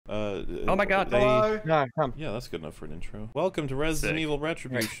Oh my god. Hello. No, come. Yeah, that's good enough for an intro. Welcome to Resident Evil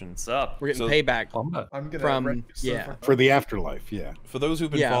Retribution. What's up? We're getting So- payback. I'm gonna From- wreck your yeah. stuff. For the afterlife, yeah. For those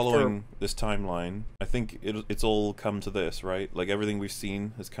who've been Yeah, following this timeline, I think it's all come to this, right? Like everything we've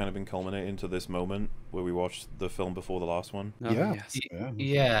seen has kind of been culminating to this moment where we watched the film before the last one. Oh, Yeah. yes.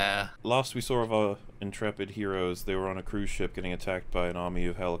 Yeah. Last we saw of our intrepid heroes, they were on a cruise ship getting attacked by an army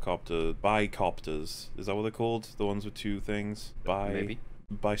of bicopters. Is that what they're called? The ones with two things? Maybe.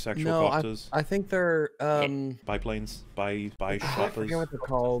 Bisexual No, copters? I think they're Biplanes? I forget Shoppers? what they're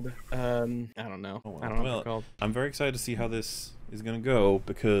called. I don't know. Oh, I don't know what well, they're called. I'm very excited to see how this is going to go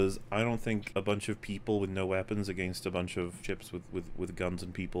because I don't think a bunch of people with no weapons against a bunch of ships with guns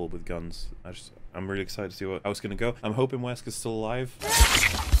and people with guns. I'm really excited to see how it's going to go. I'm hoping Weskers still alive.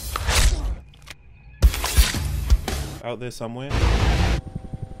 Out there somewhere.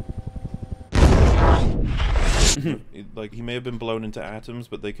 Like, he may have been blown into atoms,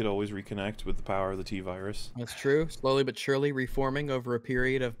 but they could always reconnect with the power of the T-virus. That's true. Slowly but surely reforming over a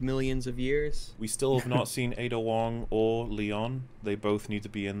period of millions of years. We still have not seen Ada Wong or Leon. They both need to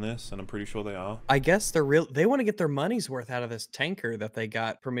be in this, and I'm pretty sure they are. I guess they want to get their money's worth out of this tanker that they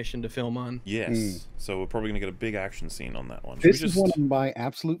got permission to film on. Yes. So we're probably going to get a big action scene on that one. This is one of my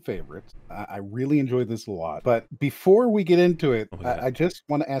absolute favorites. I really enjoyed this a lot. But before we get into it, I just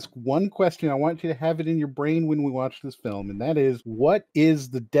want to ask one question. I want you to have it in your brain when we watch this film, and that is, what is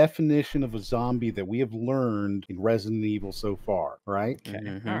the definition of a zombie that we have learned in Resident Evil so far, right? Okay.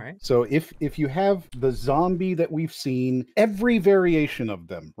 Mhm. All right. So if you have the zombie that we've seen, every variation of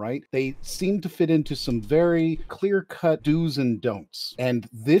them, right? They seem to fit into some very clear-cut do's and don'ts. And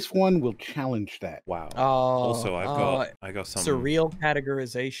this one will challenge that. Wow. Oh, Also, I got some surreal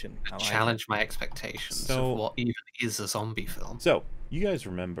categorization. I like it. Challenge my expectations So- of what even is a zombie film. So, you guys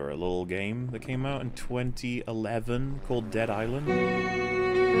remember a little game that came out in 2011 called Dead Island?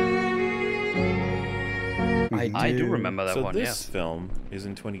 I do remember that So one, this yes. film is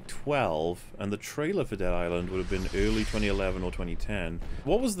in 2012, and the trailer for Dead Island would have been early 2011 or 2010.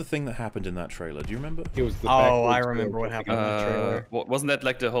 What was the thing that happened in that trailer? Do you remember? It was the Oh, I backwards remember road. what happened in the trailer. Wasn't that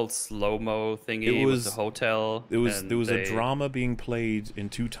like the whole slow-mo thingy It with was- the hotel? There was and a they- drama being played in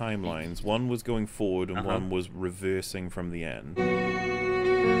two timelines. One was going forward, and one was reversing from the end.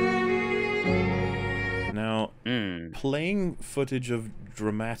 Now, playing footage of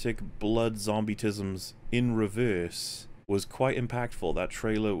dramatic blood zombietisms in reverse was quite impactful. That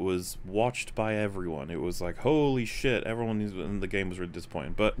trailer was watched by everyone. It was like, holy shit, everyone in the game was really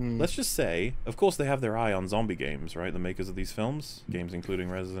disappointed. But let's just say, of course they have their eye on zombie games, right? The makers of these films, games including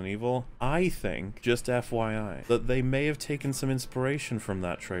Resident Evil. I think, just FYI, that they may have taken some inspiration from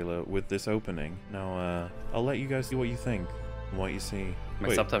that trailer with this opening. Now, I'll let you guys see what you think and what you see. My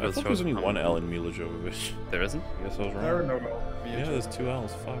Wait, I subtitles thought there was show only how- one L in Mila Jovovich. There isn't? I guess I was There are wrong. no Yeah, there's two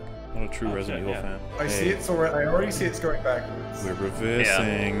L's. Fuck. Not a true Oh, Resident shit, Evil yeah. fan. I see it's already. I already see it's going backwards. We're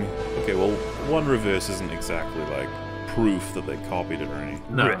reversing. Okay, well, one reverse isn't exactly like proof that they copied it or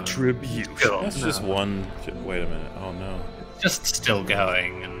anything. No. Retribution. That's just one. Wait a minute. Oh no. Just still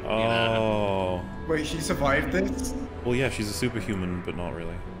going. And, you know. Oh. Wait, she survived this? Well, yeah, she's a superhuman, but not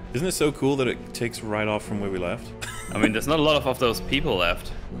really. Isn't it so cool that it takes right off from where we left? I mean, there's not a lot of those people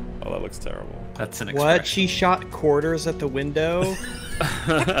left. Oh, that looks terrible. That's an What? expression. She shot quarters at the window?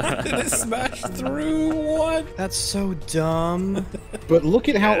 Did it smash through? What? That's so dumb. But look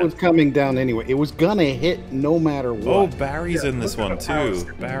at how it was coming down anyway. It was gonna hit no matter what. Oh, Barry's in this look one at how too.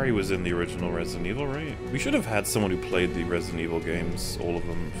 it's- Barry was in the original Resident Evil, right? We should have had someone who played the Resident Evil games, all of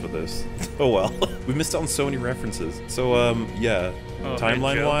them, for this. Oh well. We missed out on so many references. So, yeah. Oh,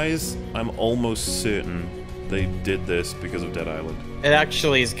 Timeline-wise, I'm almost certain they did this because of Dead Island. It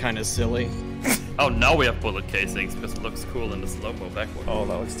actually is kind of silly. Oh, now we have bullet casings because it looks cool in the slow-mo backward. Oh,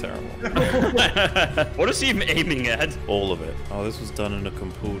 that looks terrible. What is she even aiming at? All of it. Oh, this was done in a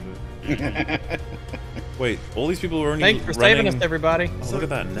computer. Wait, all these people were only Thanks for running... saving us, everybody. Oh, look at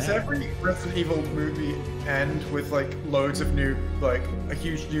that Does net. every Resident Evil movie end with like loads of new, like a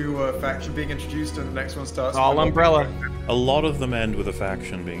huge new faction being introduced, and the next one starts? All with- Umbrella. A lot of them end with a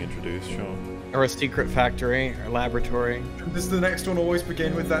faction being introduced, sure. Or a secret factory, or laboratory. Does the next one always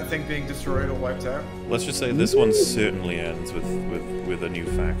begin with that thing being destroyed or wiped out? Let's just say this one certainly ends with a new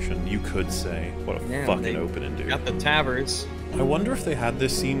faction. You could say. What a Yeah, fucking they opening, dude. Got the Tavers. I wonder if they had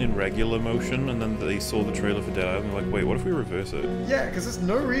this scene in regular motion and then they saw the trailer for Dead Island and they're like, wait, what if we reverse it? Yeah, because there's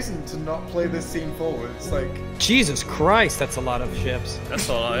no reason to not play this scene forwards. Like, Jesus Christ, that's a lot of ships. That's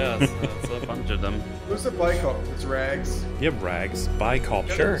all, yeah. That's a bunch of them. who's the Bicop? It's Rags. Yeah, rags. Bicop.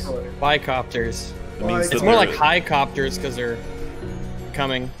 Sure. Bicopters. It means It's that It's more they're- like high copters because they're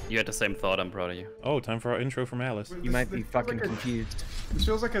coming. You had the same thought. I'm proud of you. Oh, time for our intro from Alice. You might be This feels fucking like a- confused. This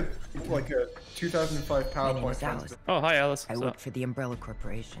feels like a 2005 My name PowerPoint. is for Alice. instance. Oh, hi, Alice. I What's work up? for the Umbrella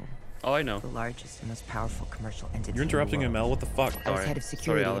Corporation, Oh, I know. the largest and most powerful commercial entity. You're interrupting in him, the Mel. world. What the fuck? I was Sorry. head of Sorry,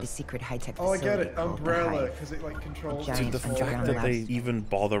 security at a Alice. secret high-tech Oh, I facility get it. called the Umbrella, Hive. because it like controls. Giant Dude, the from fact underground that they labs. even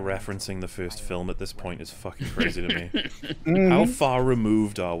bother referencing the first film at this point is fucking crazy to me. How far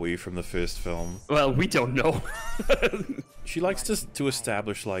removed are we from the first film? Well, we don't know. She likes to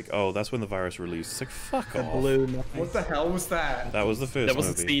establish, like, oh, that's when the virus released. It's like, fuck off. Blue. What the hell was that? That was the first There was a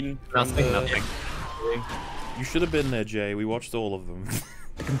movie. scene. Nothing. You should have been there, Jay. We watched all of them.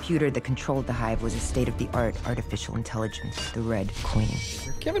 The computer that controlled the Hive was a state-of-the-art artificial intelligence, the Red Queen.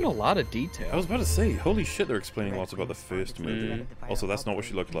 You're giving a lot of I detail. was about to say, holy shit, they're explaining lots about the first movie. Also, that's not what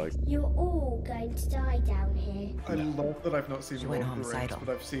she looked like. You're all going to die down here. I love that I've not seen She Lord went of the Rings, homicidal.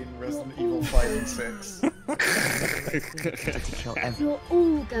 but I've seen Resident Evil 5 and 6. Attempted to kill You're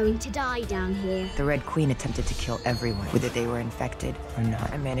all going to die down here. The Red Queen attempted to kill everyone, whether they were infected or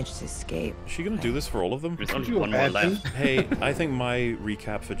not. I managed to escape. Is she gonna do this for all of them? There's only do a one more bad thing? left. Hey, I think my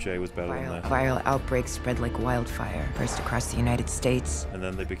recap for Jay was better than that. Viral outbreaks spread like wildfire, first across the United States And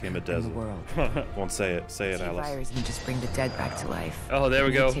then they became a and the desert. world. Won't say it. Say it, The Alice. virus didn't just bring the dead back to life. Oh, there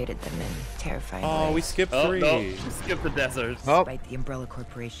we go. Mutated them in terrifying Oh, we ways. skipped Oh, 3. no. Skip the desert. Oh, Despite the Umbrella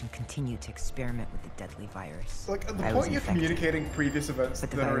Corporation continued to experiment with the deadly virus. Like, at the I was point you're infected. communicating previous events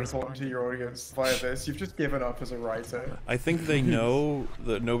But the that are virus important to your audience via this, you've just given up as a writer. I think they know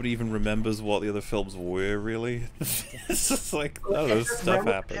that nobody even remembers what the other films were, really. It's just like, oh, there's If stuff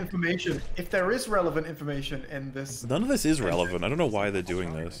relevant happened. information, if there is relevant information in this, None of this is relevant. I don't know why they're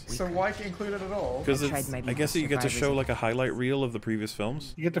doing this. so why include it at all? Because I tried it's, my I best guess to you get to survive show as a- like a highlight reel of the previous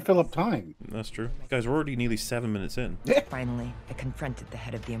films. You get to fill up time. That's true. Guys, we're already nearly 7 minutes in. Finally, I confronted the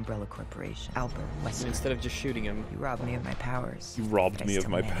head of the Umbrella Corporation, Albert Weskers. instead of just shooting him. You robbed me of my powers. You robbed but I me of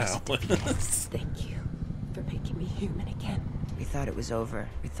still my managed to defeat powers. us. Thank you for making me human again. We thought it was over.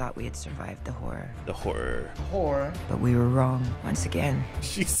 We thought we had survived the horror. The horror. Horror. But we were wrong once again.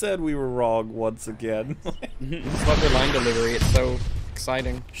 She said we were wrong once again. It's about their line delivery. It's so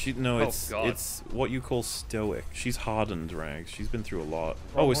exciting. No, Oh, it's God. it's what you call stoic. She's hardened, Rags. She's been through a lot.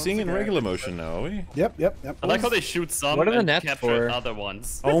 Oh, we're once seeing it in again- regular motion now, are we? Yep. I like how they shoot some What are the and nets capture for? other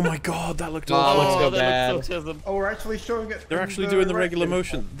ones. Oh my god, that looked Oh, awful. let's go that bad. looks so chisel. Oh, we're actually showing it. They're in actually doing the regular record.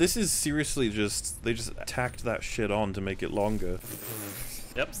 motion. This is seriously just, they just tacked that shit on to make it longer.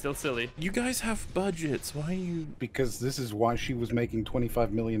 Yep, still silly. You guys have budgets. Why are you... Because this is why she was making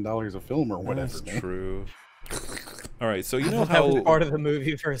 $25 million a film or whatever. That's man. true. Alright, so you know That was how... part of the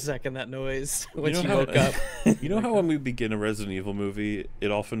movie for a second. That noise when you she know woke up. You know how when we begin a Resident Evil movie,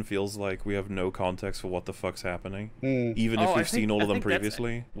 it often feels like we have no context for what the fuck's happening? Even if Oh, I we've think- seen all I of them think that's-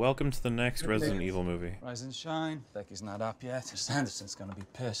 previously? Welcome to the next Resident Evil movie. Rise and shine. Becky's not up yet. Sanderson's gonna be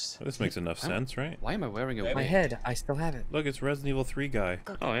pissed. This makes enough sense, right? Why am I wearing a My wig? head. I still have it. Look, it's Resident Evil 3 guy.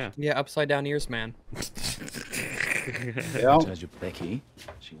 Oh, yeah. Yeah, upside down ears, man. Yeah. Judge Becky,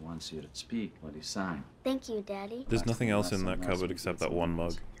 she wants you to speak. What do you sign? Thank you, Daddy. There's nothing else in that cupboard except that one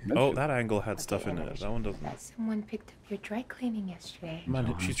mug. Oh, that angle had stuff in it. That one doesn't. Someone picked up your dry cleaning yesterday.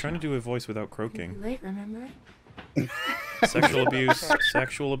 Man, she's trying to do a voice without croaking. Late, remember? Sexual abuse.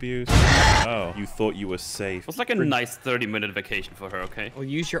 Sexual abuse. Oh, you thought you were safe. It was like a nice 30-minute vacation for her, okay? Well,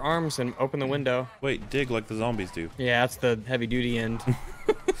 use your arms and open the window. Wait, dig like the zombies do. Yeah, that's the heavy duty end.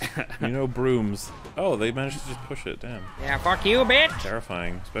 You know, brooms. Oh, they managed to just push it. Damn. Yeah, fuck you, bitch.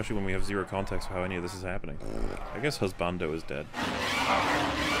 Terrifying, especially when we have zero context for how any of this is happening. I guess Husbando is dead.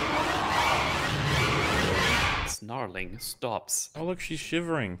 Snarling stops. Oh, look, she's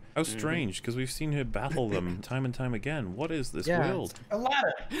shivering. How strange, because we've seen her battle them time and time again. What is this Yeah. world? A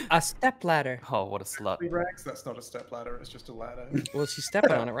ladder. A step ladder. Oh, what a slut. Rex, that's not a step ladder. It's just a ladder. Well, she's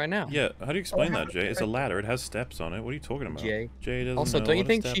stepping on it right now. Yeah, how do you explain that, Jay? It's a ladder. It has steps on it. What are you talking about? Jay. Jay doesn't Also, know don't you what a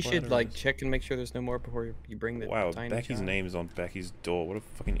think step she should ladder like is. check and make sure there's no more before you bring the Wow, tiny Becky's child? name is on Becky's door. What a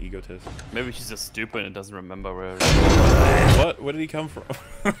fucking egotist. Maybe she's just stupid and doesn't remember where. What? Where did he come from?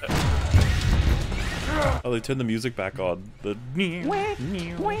 Oh, they turned the music back on. The.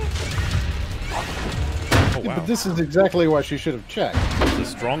 Oh wow, But this is exactly why she should have checked. the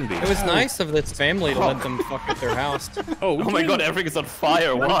strong beat. It was nice of this family to let them fuck with their house. Oh, Oh my god, everything's on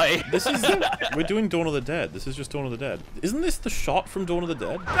fire. Why? This is. We're doing Dawn of the Dead. This is just Dawn of the Dead. Isn't this the shot from Dawn of the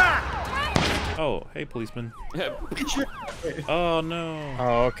Dead? Oh, hey, policeman. Oh no.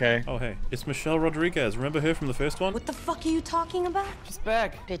 Oh, okay. Oh hey, it's Michelle Rodriguez. Remember her from the first one? What the fuck are you talking about? She's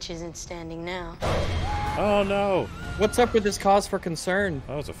back. Bitch isn't standing now. Oh no. What's up with this cause for concern?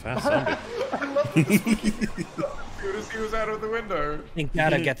 That was a fast zombie. soon as he was out of the window. Thank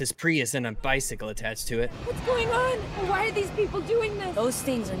God I've got this Prius and a bicycle attached to it. What's going on? Why are these people doing this? Those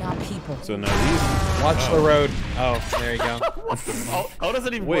things are not people. So now these... Watch the road. Oh, there you go. How does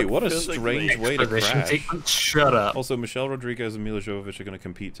it even Wait, work what a physically? strange way to crash. Shut up. Also, Michelle Rodriguez and Mila Jovovich are going to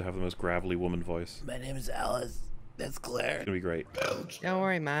compete to have the most gravelly woman voice. My name is Alice. That's Claire. It's going to be great. Don't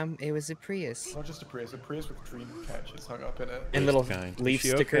worry, Mom. It was a Prius. Not just a Prius with dream catches hung up in it. And little Kind. leaf Is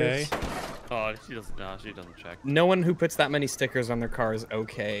she okay? stickers. Oh, she doesn't. No, she doesn't check. No one who puts that many stickers on their car is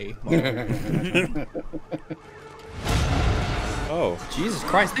okay. Oh. Jesus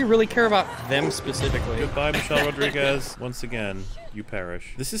Christ, they really care about them specifically. Goodbye, Michelle Rodriguez. Once again, you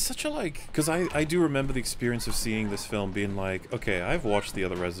perish. This is such a, like... Because I do remember the experience of seeing this film being like, okay, I've watched the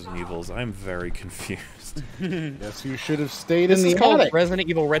other Resident Evils. I'm very confused. Yes, you should have stayed This in is the called attic. Resident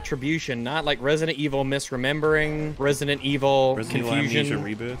Evil Retribution, not like Resident Evil Misremembering, Resident Evil Resident Evil Confusion. Amnesia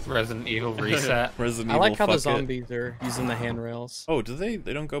Rebirth. Resident Evil Reset. Resident I Evil like how the Fuck It. zombies are using the handrails. Oh, do they?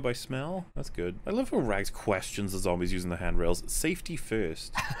 They don't go by smell? That's good. I love how Rags questions the zombies using the handrails. Safety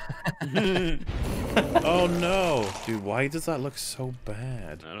first. Oh no. Dude, why does that look so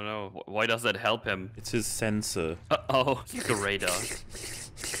bad? I don't know. Why does that help him? It's his sensor. Oh, it's the radar.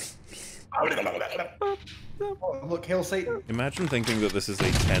 Oh, look, hail Satan. Imagine thinking that this is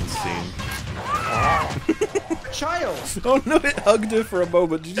a tense scene. Child! Oh no, it hugged her for a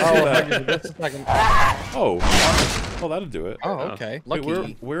moment. Did you see that? Just a second. Oh. Oh, that'll do it. Oh, okay. Wait,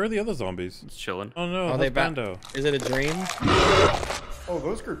 Lucky. where are the other zombies? It's chilling. Oh no, Are they back? Bando. Is it a dream? Oh,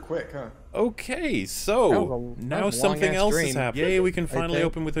 those grew quick, huh? Okay, That so was a now long-ass something else dream. has happened. Yay, we can finally there.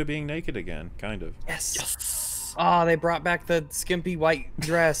 open with her being naked again, kind of. Yes. Oh, they brought back the skimpy white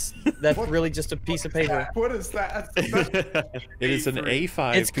dress. That's really just a piece of paper. What is that? It is an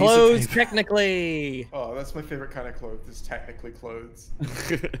A5 It's piece clothes, of paper. technically. Oh, that's my favorite kind of clothes. Is technically clothes.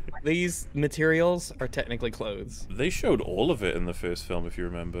 These materials are technically clothes. They showed all of it in the first film, if you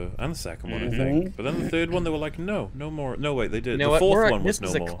remember, and the second one, I think. But then the third one, they were like, no more. No, wait, they did. You know The what? fourth one was This no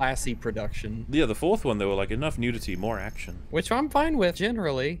is a more. classy production. Yeah, the fourth one, they were like, enough nudity, more action. Which I'm fine with,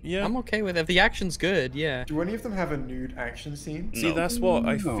 generally. Yeah. I'm okay with. If the action's good, yeah. Do any of them have a nude action scene? See, that's what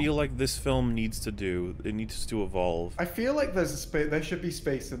I feel like this film needs to do. It needs to evolve. I feel like there's there should be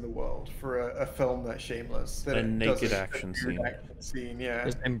space in the world for a film that's shameless. That A it naked does action scene. Yeah.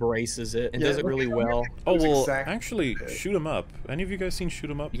 Just embraces it and Yeah, does it really well. Oh, well, exactly actually, Shoot 'em Up. Any of you guys seen Shoot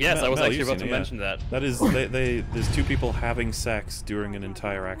 'em Up? Yes, I was Mel, actually you've about seen to it, mention that. That is, there's two people having sex during an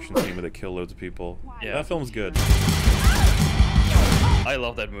entire action scene where they kill loads of people. Yeah. That film's good. I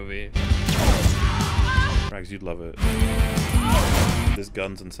love that movie. Rags, you'd love it. There's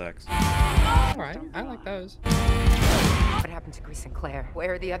guns and sex. Alright, I like those. What happened to Grease and Claire?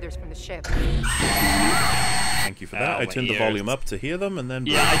 Where are the others from the ship? Thank you for that. Oh, I my turned the ears. volume up to hear them, and then...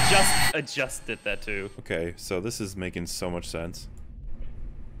 Yeah, I just did that too. Okay, so this is making so much sense.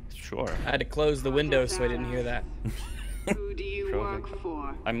 Sure. I had to close the window so I didn't hear that. Who do you work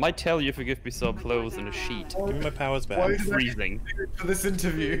for? I might tell you if you give me some clothes and a sheet. Give me my powers back. Why I'm did I freezing. for this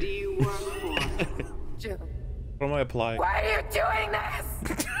interview? Who do you work for? Joe. What am I applying? Why are you doing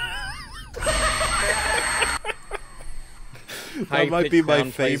this? That might be my High-pitched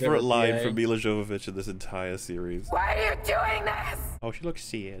sound plays favorite over line PA. from Mila Jovovich in this entire series. Why are you doing this? Oh, she looks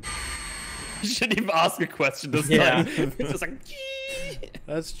sad. You shouldn't even ask a question this Yeah. time. It's just like,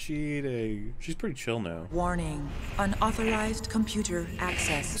 That's cheating. She's pretty chill now. Warning. Unauthorized computer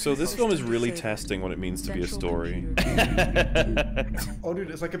access. So this film is really testing what it means to be a story. Oh, dude,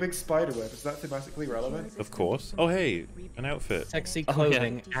 it's like a big spider web. Is that thematically relevant? Of course. Oh, hey, an outfit. Sexy Oh, yeah.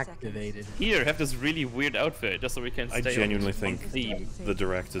 clothing activated. here, have this really weird outfit just so we can I stay genuinely on think theme. the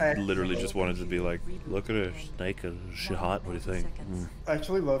director literally just wanted to be like, look at her, she's naked, she hot, what do you think? I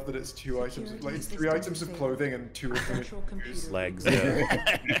actually love that it's two items. Like, it's 3 items of clothing and 2 of them use. Legs, yeah.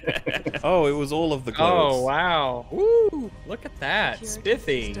 Oh, it was all of the clothes. Oh, wow. Woo! Look at that.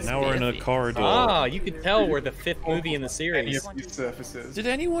 Spiffy. Now we're in a corridor. Ah, you can tell we're the 5th movie in the Any series. of these surfaces. Did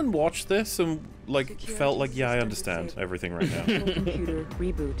anyone watch this and like felt like, yeah, I understand everything right now? Computer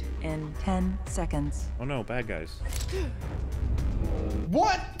reboot in 10 seconds. Oh no, bad guys.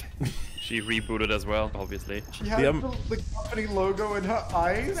 What? She rebooted as well, obviously. She had the company logo in her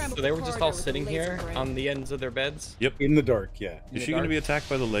eyes? So they were just all sitting here on the ends of their beds? Yep. In the dark, yeah. Is she going to be attacked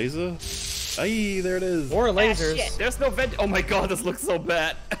by the laser? Aye, there it is. Or lasers. There's no vent. Oh my god, this looks so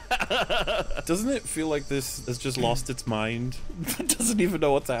bad. Doesn't it feel like this has just lost its mind? It doesn't even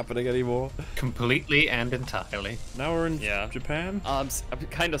know what's happening anymore. Completely and entirely. Now we're in Japan? I'm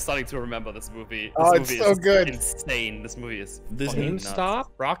kind of starting to remember this movie. Oh, This it's movie so is good. Insane. This movie is This GameStop,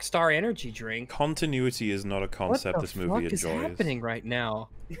 Rockstar Energy Drink. Continuity is not a concept this movie What enjoys. is happening right now?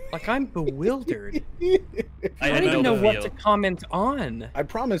 Like, I'm bewildered. I don't even know what to comment on. I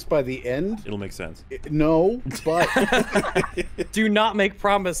promise by the end it'll make sense. No, but do not make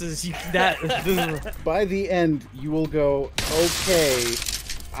promises. By the end, you will go, okay,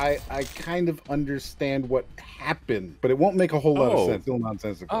 I kind of understand what happened, but it won't make a whole lot of sense. Still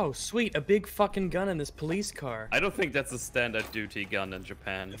nonsensical. Oh, sweet. A big fucking gun in this police car. I don't think that's a standard duty gun in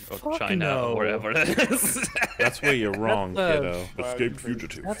Japan or Fuck China no. or wherever that is. That's where you're wrong, kiddo. Escaped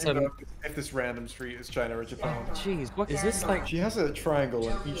fugitive. That's if this random street is China or Japan. Jeez, what is this like? She has a triangle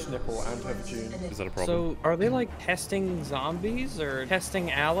on each nipple and her vagina. Is that a problem? So, are they like testing zombies or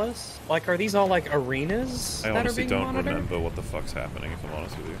testing Alice? Like, are these all like arenas I that are honestly being don't monitored? remember what the fuck's happening, if I'm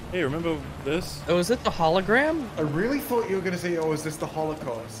honest with you. Hey, remember this? Oh, is it the hologram? I really thought you were going to say, oh, is this the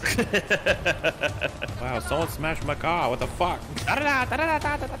Holocaust? Wow, someone smashed my car. What the fuck?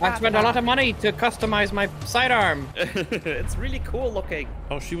 I spent a lot of money to customize my sidearm. It's really cool looking.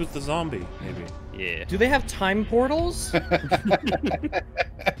 Oh, she was the zombie, maybe. Yeah. Do they have time portals?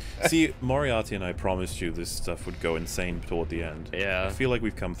 See, Moriarty and I promised you this stuff would go insane toward the end. Yeah. I feel like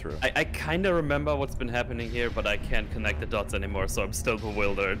we've come through. I kind of remember what's been happening here, but I can't connect the dots anymore, so I'm still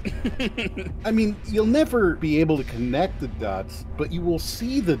bewildered. I mean, you'll never be able to connect the dots, but you will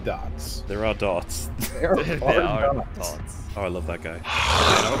see the dots. There are dots. There are dots. Oh, I love that guy.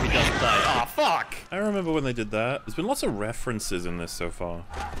 I hope he doesn't die. Oh, fuck! I remember when they did that. There's been lots of references in this so far.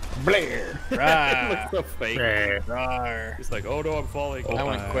 Blair. It looks so fake. Rawr. He's like, oh no, I'm falling. That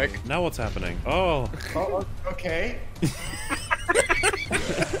went quick. Now what's happening? Oh. Oh, okay.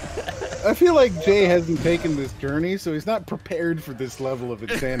 I feel like Jay hasn't taken this journey, so he's not prepared for this level of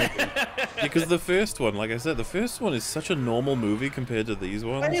insanity. Because the first one, like I said, the first one is such a normal movie compared to these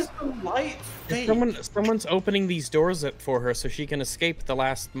ones. Why is the light fake? Someone's opening these doors up for her so she can escape at the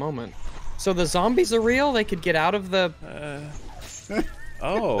last moment. So the zombies are real? They could get out of the...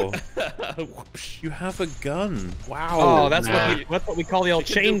 Oh. You have a gun. Wow. Oh, that's what we call the old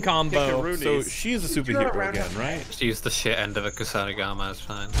chain combo. So she is a superhero again, right? She used the shit end of a Kusarigama, it's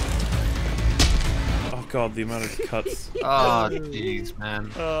fine. Oh god, the amount of cuts. Oh, jeez,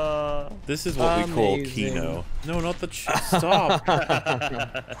 man. This is what we call Kino. No, not the stop.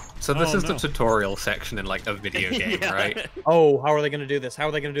 So this is the tutorial section in like a video game, right? Oh, how are they going to do this? How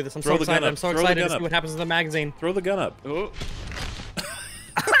are they going to do this? I'm so excited. I'm so excited to see what happens in the magazine. Throw the gun up. Oh.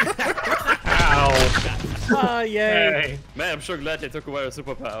 Oh, yay. Hey. Man, I'm sure glad they took away her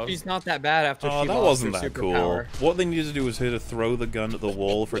superpower. She's not that bad after she that lost wasn't her that superpower. cool. What they needed to do was her to throw the gun at the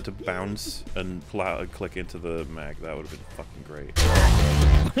wall for it to bounce and click into the mag. That would have been fucking great.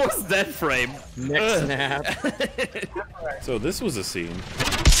 What's that frame? Neck snap. So this was a scene.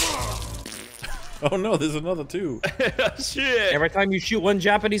 Oh no, there's another two. Shit. Every time you shoot one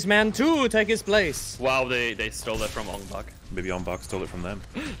Japanese man, two take his place. Wow, they stole that from Ong Bak. Maybe Ong Bak stole it from them.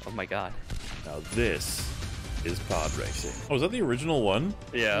 Oh my god. Now this is pod racing. Oh, is that the original one?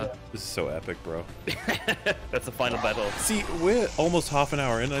 Yeah. This is so epic, bro. That's the final battle. See, we're almost half an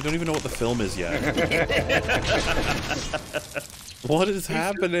hour in. I don't even know what the film is yet. What is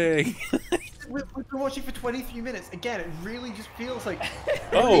happening? We've been watching for 23 minutes. Again, it really just feels like...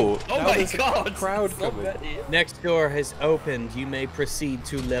 Oh my god! Crowd coming. Next door has opened. You may proceed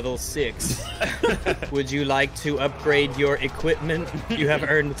to level 6. Would you like to upgrade your equipment? You have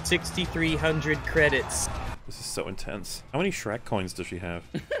earned 6,300 credits. This is so intense. How many Shrek coins does she have?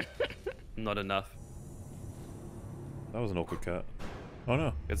 Not enough. That was an awkward cut. Oh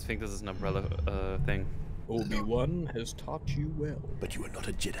no. I think this is an umbrella thing. Obi-Wan has taught you well. But you are not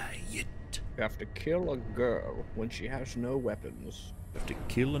a Jedi yet. You have to kill a girl when she has no weapons. You have to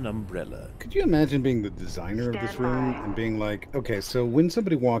kill an umbrella. Could you imagine being the designer of this room and being like, okay, so when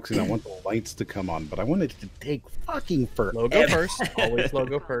somebody walks in, I want the lights to come on, but I want it to take fucking forever. Logo first. Always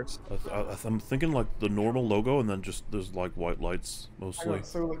logo first. I'm thinking like the normal logo and then just there's like white lights mostly.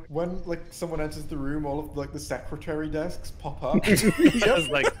 So like, when like someone enters the room, all of like the secretary desks pop up. Yes,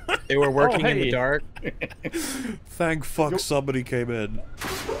 like they were working in the dark. Thank fuck somebody came in.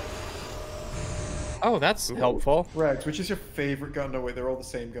 Oh, that's helpful. Rex, which is your favorite gun? No, wait, they're all the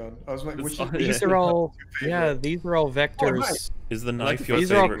same gun. I was like, which is these are all, yeah, these are all vectors. Oh, nice. Is the knife your these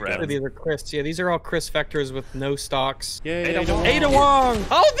favorite are all, gun? These are Chris. Yeah, these are all Chris vectors with no stocks. Yay, Ada Wong.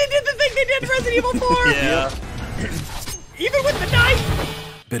 Oh, they did the thing they did in Resident Evil 4. Yeah. Even with the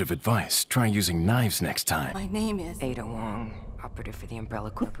knife. Bit of advice, try using knives next time. My name is Ada Wong. Operative for the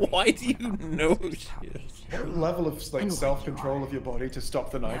Umbrella Corporation. Why do you know shit? What level of like self-control of your body to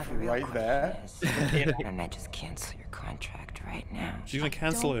stop the knife right there? And I just cancel your contract right now. She's gonna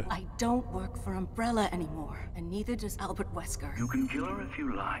cancel it. I don't work for Umbrella anymore, and neither does Albert Wesker. You can kill her if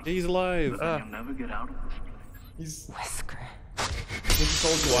you like. He's alive. But you'll never get out of this place. He's Wesker.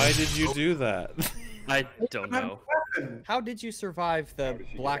 Why did you do that? I don't know. How did you survive the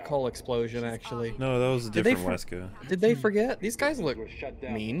black hole explosion, actually? No, that was a different Wesker. Did they forget? These guys look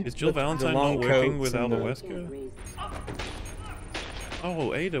mean. Is Jill Valentine not working with Albert Wesker?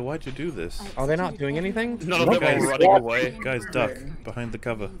 Oh, Ada, why'd you do this? Are they not doing anything? None of them are running away. Guys, duck behind the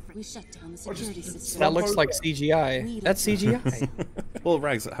cover. We shut down the security system. That looks like CGI. That's CGI. Well,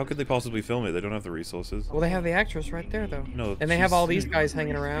 Rags, how could they possibly film it? They don't have the resources. Well, they have the actress right there, though. No, and they have all these guys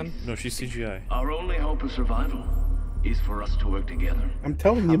hanging around. No, she's CGI. Our only hope of survival is for us to work together. I'm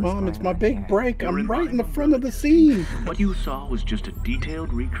telling you, Mom, it's my big break. I'm right in the front of the scene. What you saw was just a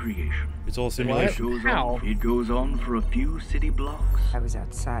detailed recreation. It's all simulation. How? It goes on for a few city blocks. I was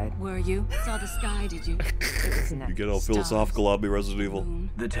outside. Were you? Saw the sky, did you? You get all philosophical on me, Resident Evil.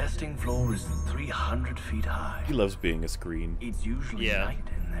 The testing floor is 300 feet high. He loves being a screen. It's usually night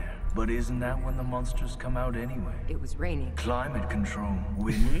in there. But isn't that when the monsters come out anyway? It was raining. Climate control,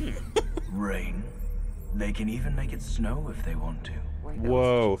 wind, rain. They can even make it snow if they want to.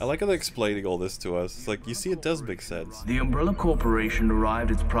 Whoa. I like how they're explaining all this to us. It's like, you see, it does make sense. The Umbrella Corporation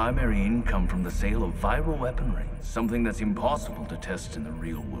derived its primary income from the sale of viral weaponry, something that's impossible to test in the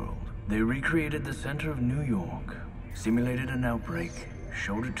real world. They recreated the center of New York, simulated an outbreak,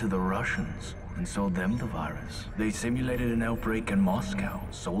 showed it to the Russians, and sold them the virus. They simulated an outbreak in Moscow,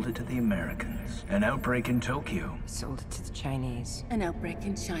 sold it to the Americans. An outbreak in Tokyo. Sold it to the Chinese. An outbreak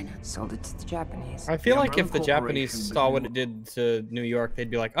in China. Sold it to the Japanese. I feel like if the Japanese saw what it did to New York, they'd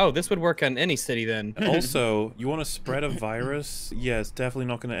be like, oh, this would work on any city then. Also, you want to spread a virus? Yeah, it's definitely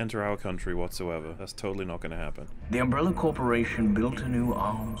not going to enter our country whatsoever. That's totally not going to happen. The Umbrella Corporation built a new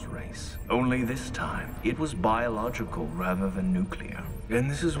arms race. Only this time, it was biological rather than nuclear. And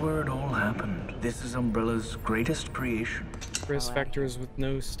this is where it all happened. This is Umbrella's greatest creation. Chris vectors with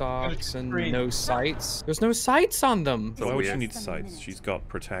no stalks and no sights. There's no sights on them. So why would she need sights? She's got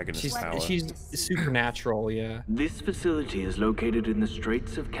protagonist power. She's supernatural, yeah. This facility is located in the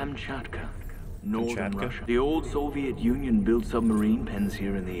Straits of Kamchatka, northern Russia. The old Soviet Union built submarine pens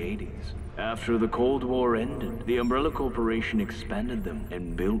here in the 80s. After the Cold War ended, the Umbrella Corporation expanded them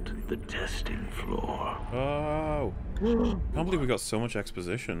and built the testing floor. Oh. I can't believe we got so much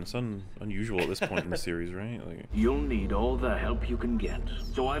exposition. It's unusual at this point in the series, right? Like... You'll need all the help you can get.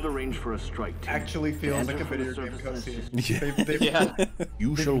 So I've arranged for a strike team. Actually feels like a video game cutscene. Yeah.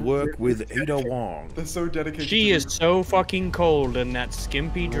 You shall work with Ada Wong. They're so dedicated. She is so fucking cold in that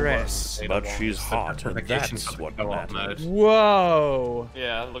skimpy dress. But she's hot, and that's what matters. Whoa.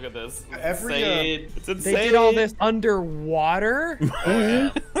 Yeah, look at this. It's insane. They did all this underwater?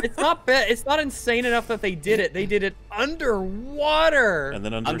 It's not insane enough that they did it. They did it underwater. And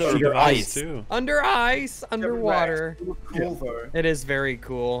then under ice too. Under ice, underwater. Cool, though. It is very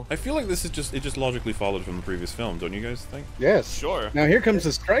cool. I feel like this is just logically followed from the previous film, don't you guys think? Yes. Sure. Now here comes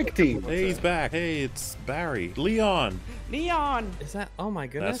the strike team. Hey, he's back. Hey, it's Barry. Leon. Is that? Oh my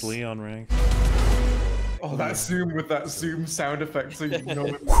goodness. That's Leon Rank. Oh, that zoom with that zoom sound effect, so you know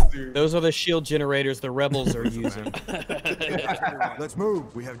what to do. Those are the shield generators the rebels are using. Let's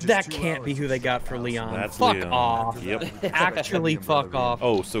move. We have just that can't be who they got for Leon. That's fuck Leon. off. Yep. Actually, fuck off.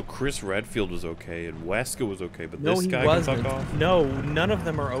 Oh, so Chris Redfield was okay and Wesker was okay, but no, this guy wasn't. can fuck off? No, none of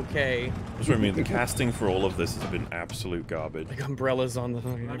them are okay. That's what I mean. The casting for all of this has been absolute garbage. Like umbrellas on the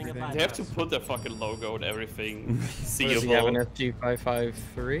everything. They have to put their fucking logo and everything. Does he have an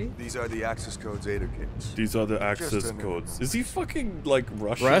SG553? These are the access codes Ada gets. These are the access codes. Is he fucking like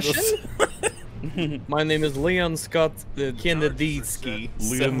Russian? My name is Leon Scott Kennedysky.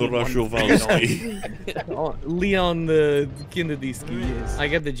 Leon the Rushovalsky. Leon the Kennedysky, yes. I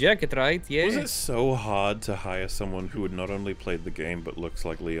get the jacket right, yeah. Was it so hard to hire someone who had not only played the game but looks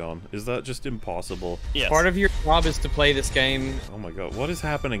like Leon? Is that just impossible? Yes. Part of your job is to play this game. Oh my god, what is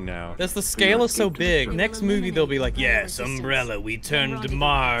happening now? Because the scale is so big. Next movie they'll be like, yes, Umbrella, we turned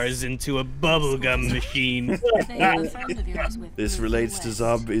Mars into a bubblegum machine. This relates to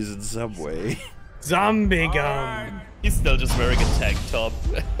zombies in some way. Zombie gum. He's still just wearing a tank top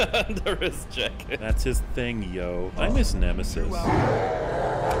under his jacket. That's his thing, yo. I miss Nemesis.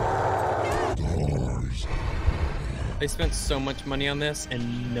 They spent so much money on this,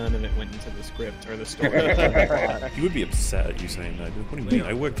 and none of it went into the script or the story. You would be upset at you saying that. What do you mean?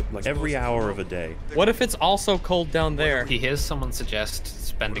 I worked like every hour of a day. What if it's also cold down there? He hears someone suggest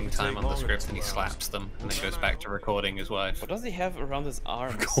spending time on the script and he slaps them and then goes back to recording his wife. What does he have around his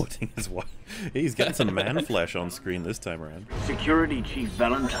arms? Recording his wife. He's getting some man flesh on screen this time around. Security Chief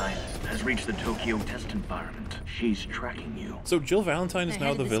Valentine has reached the Tokyo test environment. She's tracking you. So Jill Valentine is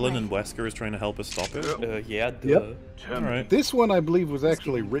now the villain and Wesker is trying to help us stop it? Yeah, duh. Yep. Alright. This one, I believe, was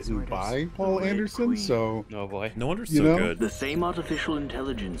actually written by Paul Anderson, so... Oh boy. No wonder it's so good. The same artificial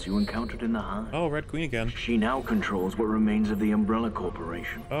intelligence you encountered in the hive. Oh, Red Queen again. She now controls what remains of the Umbrella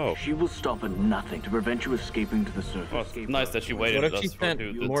Corporation. Oh. She will stop at nothing to prevent you escaping to the surface. Oh, it's nice that she waited. What if she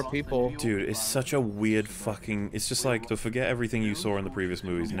sent more people? Dude, it's such a weird fucking... It's just like, to forget everything you saw in the previous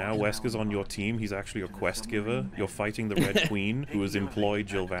movies. Now Wesker's on your team. He's actually a quest giver. You're fighting the Red Queen, who has employed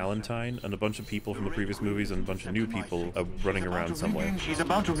Jill Valentine, and a bunch of people from the previous movies and a bunch of new people are running around somewhere. She's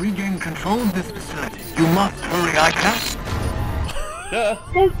about to regain control of this facility. You must hurry, I can't.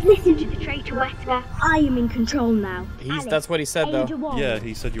 Don't listen to the traitor, Wesker. I am in control now. That's what he said, though. Yeah,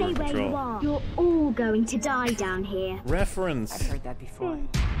 he said you were in Stay where you control. are. You're all going to die down here. Reference. I've heard that before.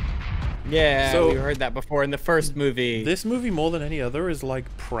 Yeah, So- we heard that before in the first movie. This movie, more than any other, is like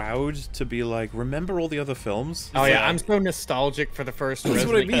proud to be like, remember all the other films? Oh yeah, I'm so nostalgic for the first That's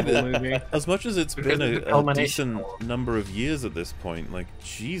what I Resident mean. Evil movie. As much as it's Because been of the a culmination. decent number of years at this point, like,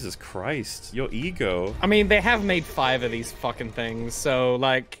 Jesus Christ, your ego. I mean, they have made 5 of these fucking things, so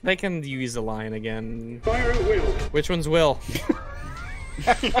like they can use the line again. Fire at will. Which one's Will?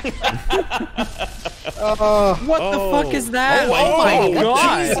 What the fuck is that? Oh my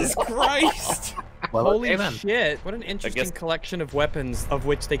god! Jesus Christ! Well, Holy amen. shit! What an interesting collection of weapons of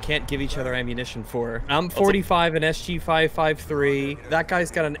which they can't give each other ammunition for. I'm 45 and SG553. That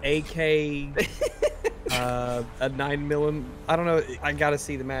guy's got an AK, a 9mm. I don't know. I gotta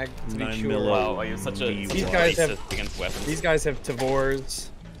see the mag to be 9mm. sure. Wow, you're such a These guys have racist against weapons. These guys have Tavors.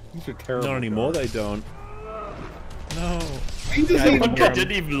 These are terrible. Not anymore, they don't. No. He doesn't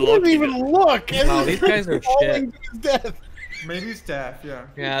didn't even look. look. No, these guys are shit. Death. Maybe he's deaf, yeah.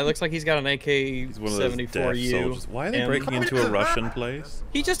 Yeah, it looks like he's got an He's one of those deaf AK-74U. soldiers. Why are they breaking into a Russian place?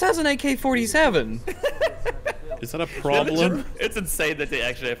 He just has an AK-47. Is that a problem? It's insane that they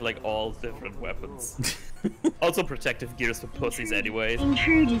actually have like all different weapons. Also protective gears for pussies anyways.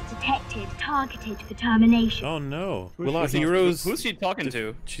 Intruders detected, targeted for termination. Oh no. Will our heroes... Who's she talking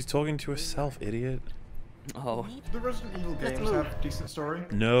to? She's talking to herself, idiot. Oh. The Resident Evil games have a decent story.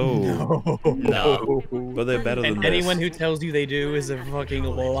 No. No. But they're better than And this. anyone who tells you they do is a fucking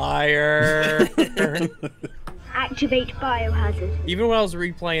liar. Activate biohazard. Even when I was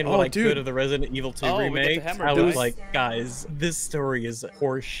replaying what Oh, I dude. could of the Resident Evil 2 Oh, we get the remake, hammer I was dice. like, guys, this story is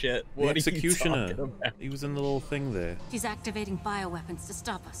horseshit. The What are you executioner. talking about? He was in the little thing there. She's activating bioweapons to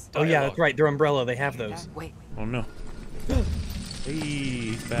stop us. Oh yeah, that's right. Their umbrella, they have those. Wait. Oh no. Hey,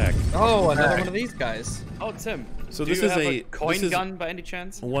 he's back. Oh, another one of these guys. Oh, Tim. So do this you is have a coin this is gun by any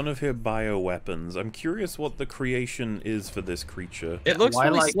chance? one of her bioweapons. I'm curious what the creation is for this creature. It looks Why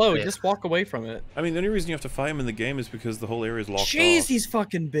really like slow. this? Just walk away from it. I mean, the only reason you have to fight him in the game is because the whole area is locked Jeez, off. he's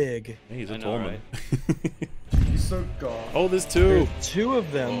fucking big. Hey, he's a I know, tall man. He's so gone. Oh, there's two. There's 2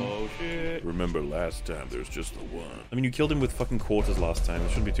 of them. Oh shit. Remember last time, there's just the one. I mean, you killed him with fucking quarters last time. It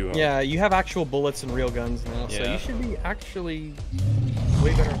shouldn't be too hard. Yeah, you have actual bullets and real guns now, so Yeah. you should be actually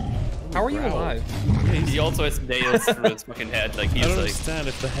way better. How are you Wow. alive? He also has nails through his fucking head. Like I he's don't like. understand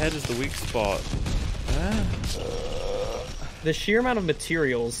if the head is the weak spot. Ah. The sheer amount of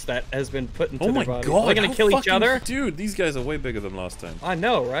materials that has been put into Oh their my body. god! Are they gonna how kill each fucking- other? Dude, these guys are way bigger than last time. I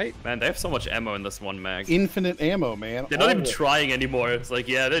know, right? Man, they have so much ammo in this one mag. Infinite ammo, man. They're not All even of it. trying anymore. It's like,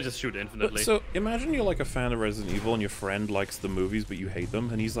 yeah, they just shoot But, infinitely. so imagine you're like a fan of Resident Evil and your friend likes the movies but you hate them,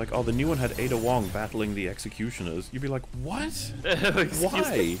 and he's like, oh, the new one had Ada Wong battling the executioners. You'd be like, what?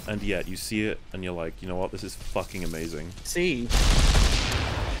 Why? And yet you see it and you're like, you know what, this is fucking amazing. See.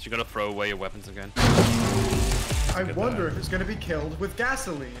 You're gonna throw away your weapons again. I wonder if it's going to be killed with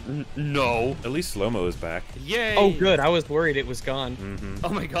gasoline. No. At least Slow-Mo is back. Yay. Oh, good. I was worried it was gone. Oh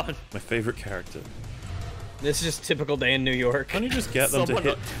my god. My favorite character. This is just typical day in New York. Can't you just get them Someone- to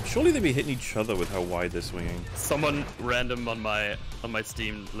hit? Surely they'd be hitting each other with how wide they're swinging. Someone random on my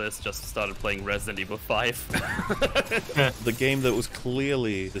Steam list just started playing Resident Evil 5. The game that was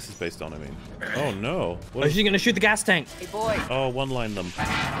clearly... This is based on, I mean. Oh no. What Is she gonna shoot the gas tank? Hey, boy. Oh, one-line them.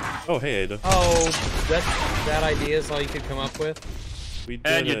 Oh, hey, Ada. Oh, that idea is all you could come up with? We did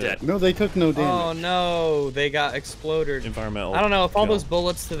And you're it. dead. No, they took no damage. Oh no, they got exploded. Environmental. I don't know if all kill. those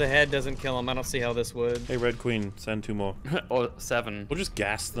bullets to the head doesn't kill them. I don't see how this would. Hey, Red Queen, send 2 more. Or 7. We'll just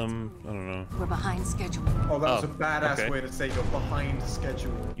gas them. I don't know. We're behind schedule. Oh, that was a badass way to say you're behind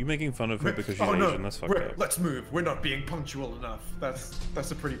schedule. You making fun of her because she's oh, no. Asian? That's fucked up. Let's move. We're not being punctual enough.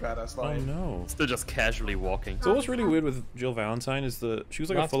 That's a pretty badass line. Oh no. Still just casually walking. So what's really weird with Jill Valentine is that she was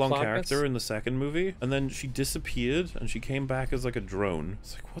like a full-on character in the second movie, and then she disappeared, and she came back as like a drone.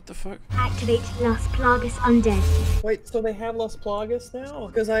 It's like, what the fuck? Activate Las Plagas Undead. Wait, so they have Las Plagas now?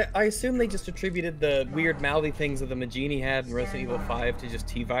 Because I assume they just attributed the weird mouthy things that the Magini had in Resident Evil 5 to just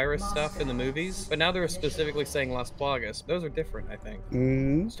T-virus stuff in the movies. But now they're specifically saying Las Plagas. Those are different, I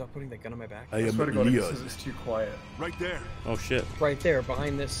think. Stop putting that gun on my back. I am swear to God, it's too quiet. Right there. Oh shit. Right there,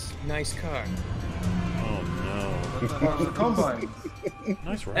 behind this nice car. Oh no. The Combine.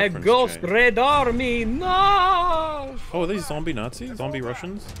 Nice A reference. ghost Jay. red army, no! Oh, are these zombie Nazis? Zombie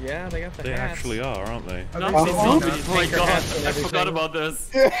Russians? Yeah, they got the They hats. actually are, aren't they? Nazi zombies. Oh my Tinker god, hats and I forgot everything. about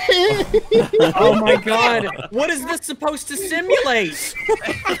this. Oh my god, what is this supposed to simulate?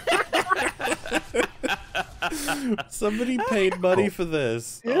 Somebody paid money for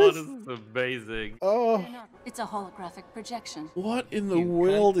this. Oh, this is amazing. Oh. It's a holographic projection. What in the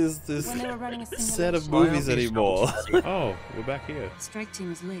world is this When they were running a set of simulation. movies anymore? Oh, we're back here. Strike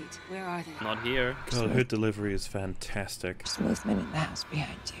team is late. Where are they? Not here. God, her delivery is fantastic. Movement in the house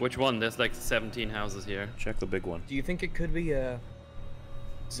behind you. Which one? There's like 17 houses here. Check the big one. Do you think it could be a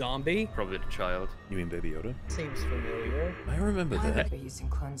zombie? Probably the child. You mean Baby Yoda? Seems familiar. I remember that. They're using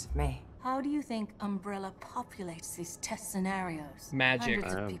clones of me. How do you think Umbrella populates these test scenarios? Magic.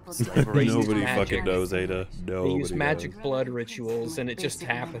 Hundreds of people Nobody magic. fucking knows, Ada. They Nobody use magic knows. blood rituals and it just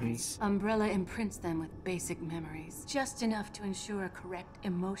Basic happens. memories. Umbrella imprints them with basic memories, just enough to ensure a correct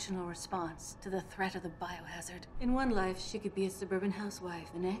emotional response to the threat of the biohazard. In one life, she could be a suburban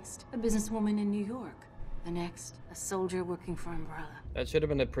housewife. The next, a businesswoman in New York. The next, a soldier working for Umbrella. That should have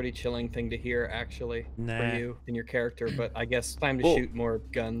been a pretty chilling thing to hear, actually, Nah. for you and your character, but I guess time to Well, shoot more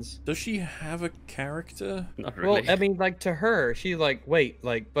guns. Does she have a character? Not really. Well, I mean, like, to her, she's like, wait,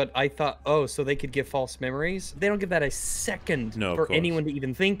 like, but I thought, oh, so they could give false memories? They don't give that a second No, of for course. anyone to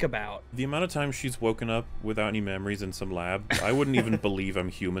even think about. The amount of times she's woken up without any memories in some lab, I wouldn't even believe I'm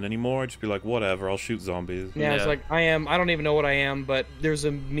human anymore. I'd just be like, whatever, I'll shoot zombies. Yeah, it's like, I don't even know what I am, but there's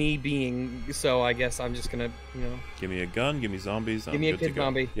a me being, so I guess I'm just gonna, you know. Give me a gun, give me zombies. Give me a I'm good to kid go.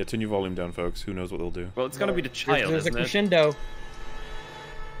 zombie. Yeah, turn your volume down, folks. Who knows what they'll do? Well, it's gonna be the child, There's a isn't it? crescendo.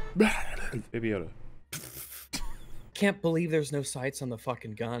 Baby Yoda. Can't believe there's no sights on the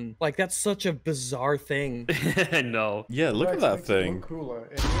fucking gun. Like, that's such a bizarre thing. No. Yeah, look at that Makes it thing. look cooler.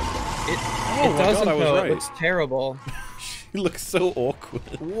 It my doesn't, God, I was though. right. It looks terrible. She looks so awkward.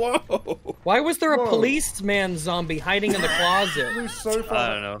 Whoa. Why was there a Whoa. policeman zombie hiding in the closet? It was so fun.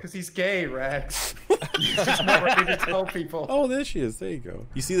 I don't know. Because he's gay, Rex. He's just not ready to tell people. Oh, there she is. There you go.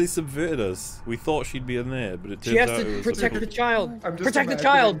 You see, they subverted us. We thought she'd be in there, but it turns She has out it to was protect a the child. I'm just Protect the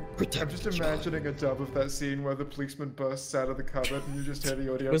child. I'm just imagining a dub of that scene where the policeman bursts out of the cupboard and you just hear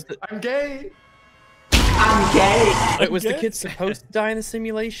the audio. Was the- I'm gay! I'm gay. Wait, was the kid supposed to die in the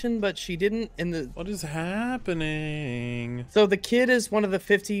simulation, but she didn't in the... What is happening? So the kid is one of the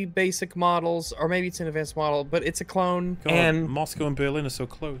 50 basic models, or maybe it's an advanced model, but it's a clone. God, And Moscow and Berlin are so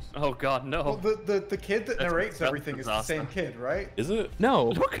close. Oh god, Well, no. the kid that narrates everything is the same kid, right? Is it? no,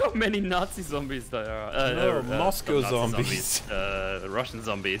 Look how many Nazi zombies there are. No, Moscow not Nazi zombies. Russian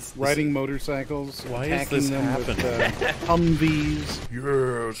zombies. Riding motorcycles, Why is attacking this them with happening? Humvees.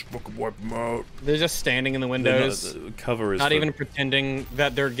 Yes, fucking wipe them out. they're just standing in the windows, Cover is not for, even pretending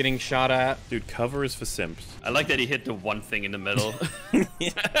that they're getting shot at. Dude, cover is for simps. I like that he hit the one thing in the middle.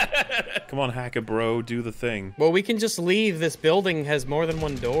 Come on, hacker bro, do the thing. Well, we can just leave. This building has more than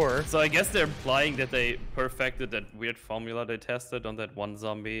one door. So I guess they're implying that they perfected that weird formula they tested on that one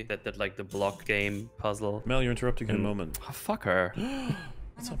zombie, that like the block game puzzle. Mel, you're interrupting in a moment. Oh, fuck her.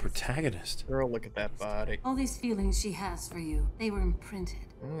 That's our protagonist. Girl, look at that body. All these feelings she has for you, they were imprinted.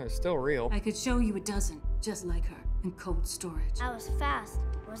 Oh, they're still real. I could show you a dozen, just like her, in cold storage. I was fast,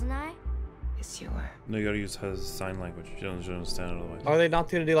 wasn't I? Yes, you were. No, you gotta use her sign language. She doesn't understand it otherwise. Are they not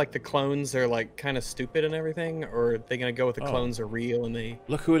gonna do like the clones? They're like kind of stupid and everything, or are they gonna go with the clones are real and they?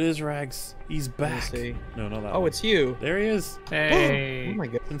 Look who it is, Rags. He's back. see. No, not that Oh, one. it's you. There he is. Hey. Oh my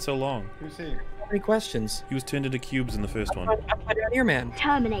god. It's been so long. Who's he? How many questions? He was turned into cubes in the first one. I'm down here, man.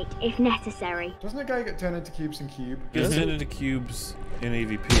 Terminate if necessary. Doesn't a guy get turned into cubes in Cube? He was turned into cubes in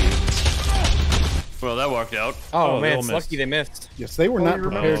AVP. Well, that worked out. Oh man, it's lucky they missed. Yes, they were not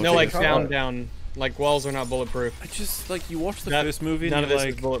prepared. No, like down. Like walls are not bulletproof. I just like you watch the first movie. None and of this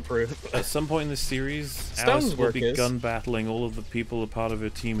like, is bulletproof. At some point in the series, Alice will be gun battling all of the people a part of her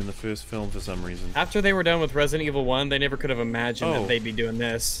team in the first film for some reason. After they were done with Resident Evil 1, they never could have imagined that they'd be doing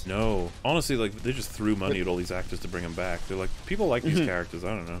this. No, honestly, like they just threw money at all these actors to bring them back. They're like, people like these characters. I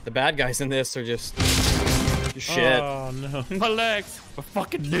don't know. The bad guys in this are just shit. Oh no, my legs, my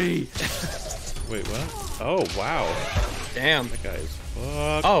fucking knee. Wait, what? Oh wow. Damn. That guy is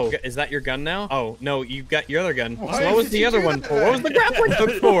fucked. Oh, is that your gun now? Oh, no, you got your other gun. So what was the other one for? What was the grappling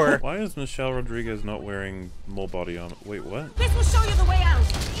hook for? Why is Michelle Rodriguez not wearing more body armor? Wait, what? This will show you the way out.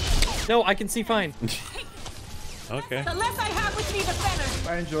 No, I can see fine. Okay. The less I have with me, the better.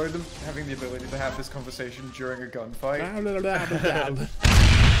 I enjoyed them having the ability to have this conversation during a gunfight.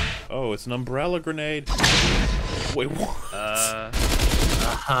 Oh, it's an umbrella grenade. Wait, what?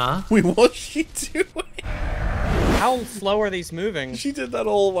 Wait, what's she doing? How slow are these moving? She did that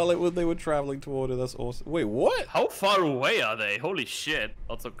all while they were traveling toward her. That's awesome. Wait, what? How far away are they? Holy shit.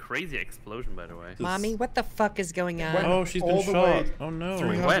 Also, crazy explosion, by the way. Mommy, what the fuck is going on? Oh, she's been shot. Oh no.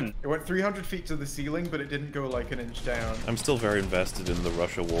 When? It went 300 feet to the ceiling, but it didn't go like an inch down. I'm still very invested in the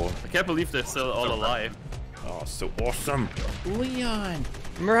Russia war. I can't believe they're still all alive. Oh, so awesome. Leon.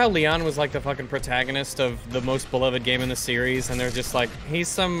 Remember how Leon was like the fucking protagonist of the most beloved game in the series, and they're just like, he's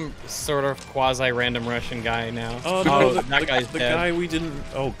some sort of quasi-random Russian guy now. Oh, no, that guy's the dead. guy we didn't...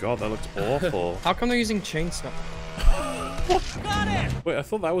 Oh god, that looked awful. How come they're using chainsaw? Wait, I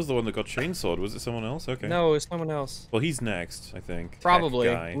thought that was the one that got chainsawed. Was it someone else? Okay. No, it's someone else. Well, he's next, I think. Probably.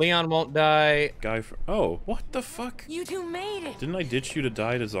 Leon won't die. Guy for... Oh, what the fuck? You two made it. Didn't I ditch you to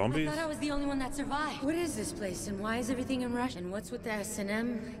die to zombies? I thought I was the only one that survived. What is this place, and why is everything in Russian? And what's with the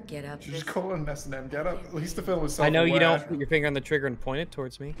S&M? Get up. You just call it an S&M get up. At least the film was I know you self-aware. don't put your finger on the trigger and point it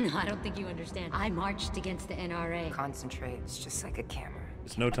towards me. No, I don't think you understand. I marched against the NRA. Concentrate. It's just like a camera.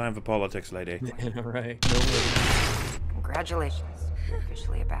 It's no time for politics, lady. NRA. Congratulations. You're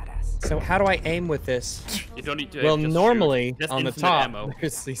officially a badass. So how do I aim with this? You don't need to. Well, just normally shoot. on the Infinite top, ammo.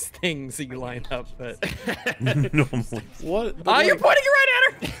 there's these things that you line up, but Normally. What? Oh, you're pointing it right at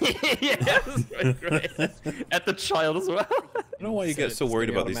her! Yes, great. At the child as well. I don't know why you get so worried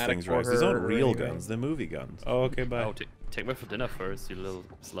about these things, Rice. These aren't real guns. They're movie guns. Oh, okay, bye. Oh, take me for dinner first, you little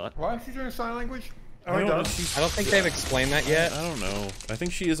slut. Why is she doing sign language? I don't think they've explained that yet. I don't know. I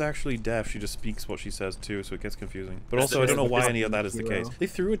think she is actually deaf. She just speaks what she says too, so it gets confusing. But also, I don't know why any of that is the case. They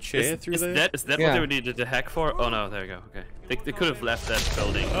threw a chair through there. Is that what they needed to hack for? Oh no, there you go. Okay. They could have left that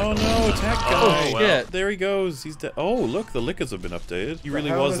building. Oh no, attack guy! Oh Shit! There he goes. He's dead. Oh look, the lickers have been updated. He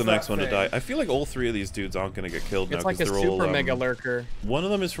really was the next one to die. I feel like all three of these dudes aren't gonna get killed now It's like because a they're super all. mega lurker. One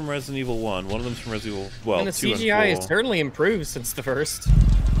of them is from Resident Evil 1. One of them's from Resident Evil. Well, And the 2 CGI and has 4. certainly improved since the first.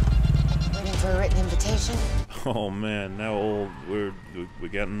 Waiting for a written invitation? Oh man, now we're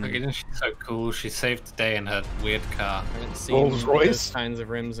getting. Look, isn't she so cool? She saved the day in her weird car. I haven't seen Rolls Royce? those kinds of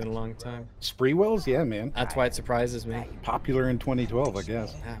rims in a long time. Spreewells? Yeah, man. That's why it surprises me. Popular in 2012, I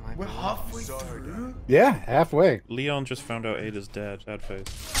guess. We're halfway through. Yeah, halfway. Leon just found out Ada's dead. Sad face.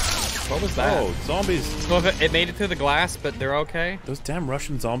 What was that? Oh, zombies. So if it made it through the glass, but they're okay? Those damn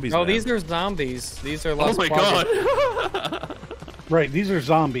Russian zombies. Oh, man. these are zombies. These are Oh Las my Plagas. god. Right, these are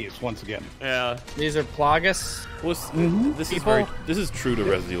zombies once again. Yeah. These are Plagas. This is true to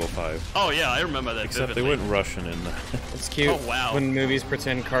Resident Evil 5. Oh yeah, I remember that. Except vividly. they went Russian in that. It's cute Oh, wow. when movies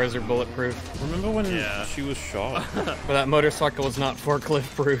pretend cars are bulletproof. Remember when she was shot? But that motorcycle was not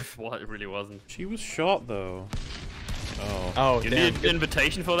forklift proof. What? It really wasn't. She was shot though. Oh. Oh, You damn. need an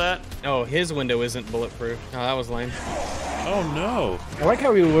invitation for that? Oh, his window isn't bulletproof. Oh, that was lame. Oh no. I like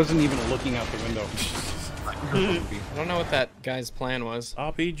how he wasn't even looking out the window. I don't know what that guy's plan was.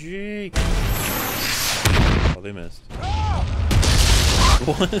 RPG. Oh, they missed.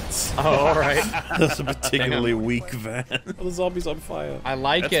 What? Oh, alright. That's a particularly weak van. Oh, the zombie's on fire. I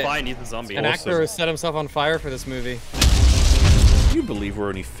like That's it. fine, he's a zombie. An actor has set himself on fire for this movie. Can you believe we're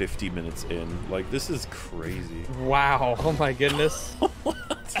only 50 minutes in? Like, this is crazy. Wow. Oh my goodness.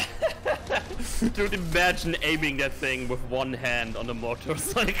 Dude, imagine aiming that thing with one hand on a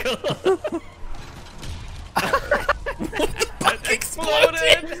motorcycle. That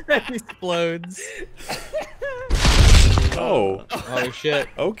exploded! That explodes. Oh. Oh shit.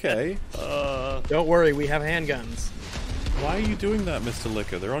 Okay. Don't worry, we have handguns. Why are you doing that, Mr.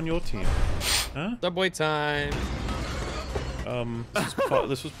 Licker? They're on your team. Huh? Subway time.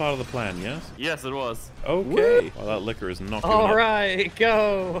 This was part of the plan, yes? Yes, it was. Okay. Well, that liquor is not giving up. Alright,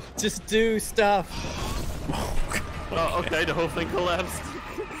 go. Just do stuff. Oh, okay, the whole thing collapsed.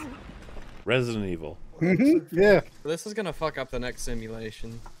 Resident Evil. Yeah. This is gonna fuck up the next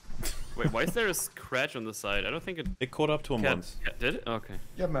simulation. Wait, why is there a scratch on the side? I don't think it... It caught up to him once. Did it? Okay.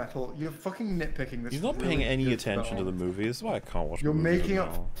 Yeah, Metal, you're fucking nitpicking this. He's not paying any attention to the movie. This is why I can't watch You're movies making now.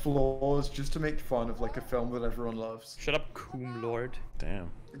 up flaws just to make fun of like a film that everyone loves. Shut up, Coom Lord. Damn.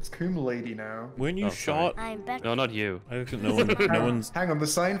 It's Coom Lady now. Weren't you shot? I'm Becky. No, not you. No one's... Hang on, the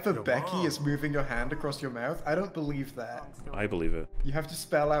sign for Becky is moving your hand across your mouth? I don't believe that. I believe it. You have to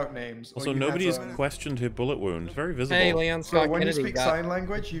spell out names. Also, nobody has questioned her bullet wound. It's very visible. Hey, Leon So Scott when Kennedy you speak got... sign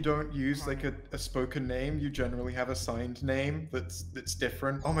language, you don't use like a spoken name. You generally have a signed name that's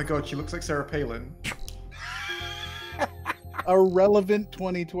different. Oh my god, she looks like Sarah Palin. A relevant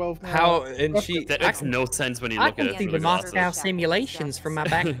 2012. How and she that makes no sense when you look at it. I can see the Moscow simulations from my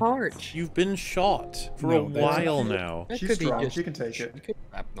back porch. You've been shot for a while now. She's strong. She can take it.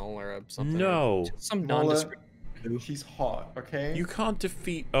 Shrapnel or something. No. Some Nola, nondescript. she's hot. Okay. You can't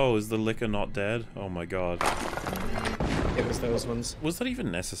defeat... Oh, is the liquor not dead? Oh my god. It was those ones. Was that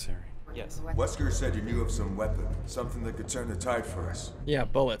even necessary? Yes. Wesker said you knew of some weapon, something that could turn the tide for us. Yeah,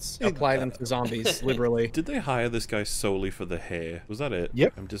 bullets. Apply them to zombies, liberally. Did they hire this guy solely for the hair? Was that it?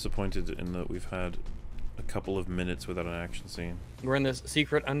 Yep. I'm disappointed in that we've had a couple of minutes without an action scene. We're in this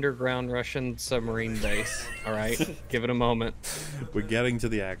secret underground Russian submarine base. All right, give it a moment. We're getting to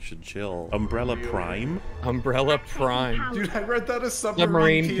the action. Chill. Umbrella Prime? Umbrella Prime. Dude, I read that as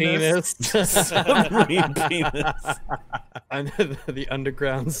submarine penis. Submarine penis. And the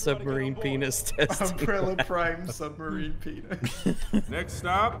underground submarine penis test. Umbrella Prime submarine penis. Next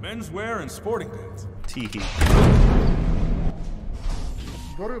stop, menswear and sporting goods. Teehee.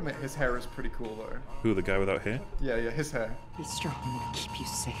 You gotta admit, his hair is pretty cool though. Who, the guy without hair? Yeah, his hair. Be strong. I'm gonna keep you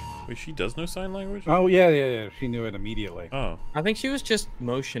safe. Wait, she does know sign language? Oh, yeah. She knew it immediately. Oh. I think she was just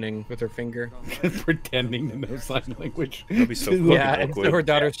motioning with her finger. Pretending to know sign language. That'd be so fucking Yeah, and awkward. so her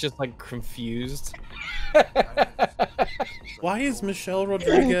daughter's just like confused. Why is Michelle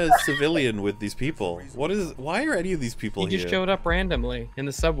Rodriguez civilian with these people? Why are any of these people He here? just showed up randomly in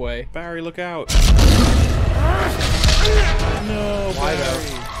the subway. Barry, look out. No, Why Barry.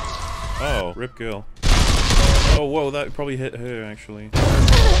 Oh, rip girl. Oh, whoa, that probably hit her, actually.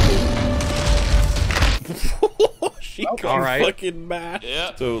 She got fucking mad.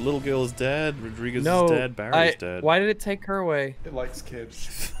 Yeah. So, little girl is dead, Rodriguez No, is dead, Barry's dead. Why did it take her away? It likes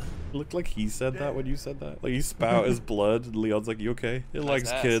kids. Looked like he said that when you said that. Like, he spat out his blood, and Leon's like, you okay? It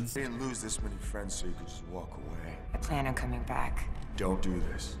likes kids. You didn't lose this many friends so you could just walk away. I plan on coming back. Don't do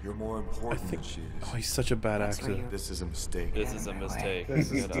this. You're more important than she is. Oh, he's such a bad actor. This is a mistake. This is a mistake.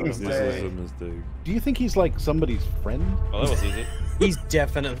 This is This is a mistake. Do you think he's like somebody's friend? Oh, that was easy. He's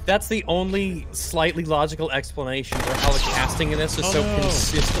definitely. That's the only slightly logical explanation for how the casting in this is so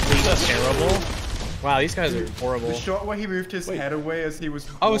consistently terrible. Wow, these guys are horrible. The shot where he moved his head away as he was.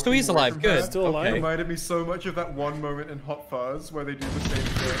 Oh, so he's walking away alive. from Good. her Still alive. Reminded me so much of that one moment in Hot Fuzz where they do the same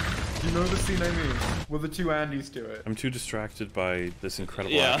thing. You know the scene I mean? Where the two Andys do it. I'm too distracted by this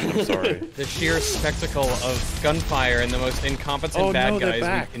incredible action. I'm sorry. The sheer spectacle of gunfire and the most incompetent bad guys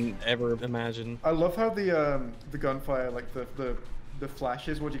back. we can ever imagine. I love how the gunfire, like the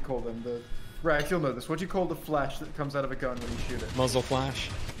flashes. What do you call them? Right, you'll know this. What do you call the flash that comes out of a gun when you shoot it? Muzzle flash.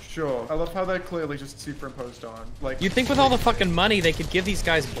 Sure. I love how they're clearly just superimposed on. Like, You'd think with all the fucking money they could give these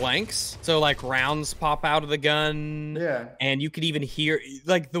guys blanks, so like rounds pop out of the gun. Yeah. And you could even hear,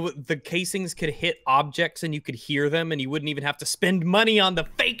 like the casings could hit objects and you could hear them, and you wouldn't even have to spend money on the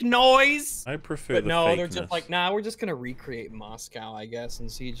fake noise. I prefer But the no, fakeness. they're just like, nah, we're just gonna recreate Moscow, I guess, in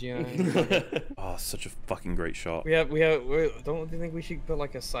CGI. Oh, such a fucking great shot. Don't you think we should put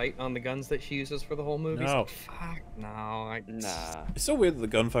like a sight on the guns that she uses for the whole movie? No. Fuck no. Nah. It's so weird that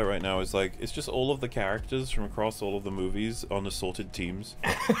the gunfight right now is like, it's just all of the characters from across all of the movies on assorted teams.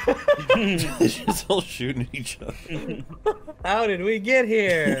 They're just all shooting at each other. How did we get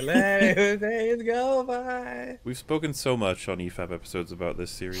here? Let's go by. We've spoken so much on EFAP episodes about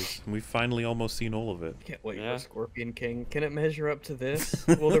this series, and we've finally almost seen all of it. Can't wait for Scorpion King. Can it measure up to this?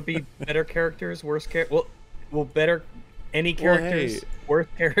 Will there be better characters, worse characters? Will better any characters, hey. worse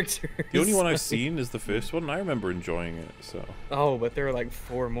characters? The only one I've seen is the first one, and I remember enjoying it, so... Oh, but there are like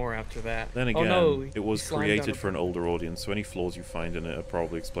 4 more after that. Then again, oh, no, it was he slimed created out for an older audience, so any flaws you find in it are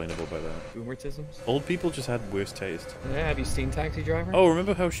probably explainable by that. Boomertisms? Old people just had worse taste. Yeah, have you seen Taxi Driver? Oh,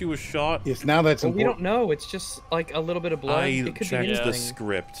 remember how she was shot? Yes, now that's well, we important. don't know. It's just like a little bit of blood. I It could be checked the anything.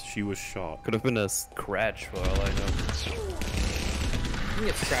 script. She was shot. Could have been a scratch for all I know. can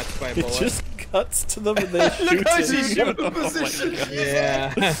get scratched by a It bullet. just cuts to them and they're shooting. Look how she's Oh my position. God.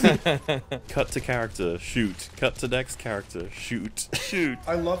 Yeah. Cut to character, shoot. Cut to next character, shoot. Shoot.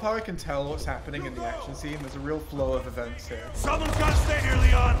 I love how I can tell what's happening in the action scene. There's a real flow of events here. Someone's gotta stay here,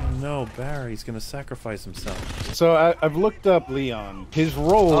 Leon! No, Barry's gonna sacrifice himself. So I've looked up Leon. His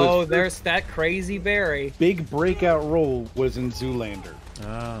role. Oh, there's that crazy Barry. Big breakout role was in Zoolander.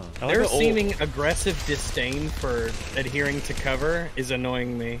 Ah, Their seeming aggressive disdain for adhering to cover is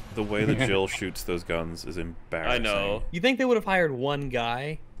annoying me. The way that Jill shoots those guns is embarrassing. I know. You think they would have hired one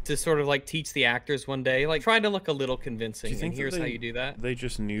guy to sort of like teach the actors one day, like try to look a little convincing, and here's how you do that? They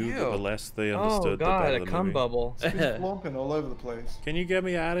just knew that the less they Oh understood, the god, better a the cum movie. bubble. It's been flopping all over the place. Can you get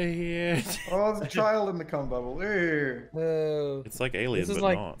me out of here? Oh, there's a child in the cum bubble. Ew. Oh. It's like Alien, This is but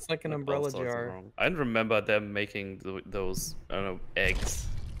like not. it's like an umbrella jar. I don't remember them making those, I don't know, eggs.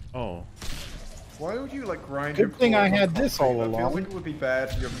 Oh. Why would you like grind Good your thing I claws had on this concrete? all I feel along. like it would be bad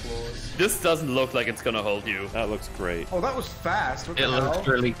for your claws. This doesn't look like it's gonna hold you. That looks great. Oh, that was fast. What It the hell? looks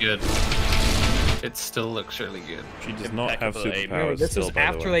really good. It still looks really good. She does not have Impeccable aim. superpowers. This still, is by the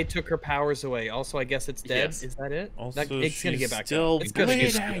after way. they took her powers away. Also, I guess it's dead. Yes. Is that it? Also, it's gonna she's get back still up. It's gonna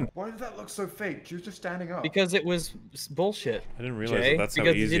get bleeding. Why did that look so fake? She was just standing up. because it was bullshit. I didn't realize Jay, that that's how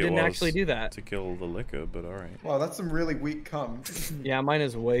because easy you didn't it was actually do that. to kill the liquor, but alright. Wow, that's some really weak cum. Yeah, mine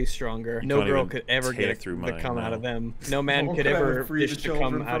is way stronger. No can't girl even could ever tear get through the mine, cum out no. of them. No man one could could ever ever free the dish the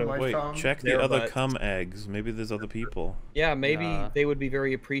children cum out from of. my Wait, cum. check the Their other butt. cum eggs. Maybe there's other people. Yeah, maybe Nah. they would be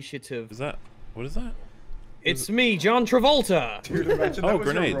very appreciative. Is that... What is that? It's me, John Travolta. Dude, imagine Oh, that was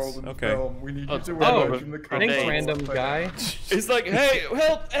grenades. your role in the Okay. film. We need you to Oh, emerge from the cum thanks, Grenades. random bubble. guy. It's like, hey,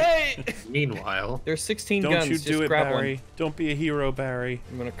 help, hey! Meanwhile, There's 16 Don't guns. you Just do it, grab Barry. one. Don't be a hero, Barry.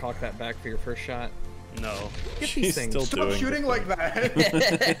 I'm gonna cock that back for your first shot. No. Get She's these things. still Stop doing shooting it. like that.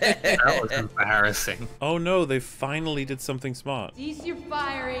 that was embarrassing. Oh no, they finally did something smart. Cease your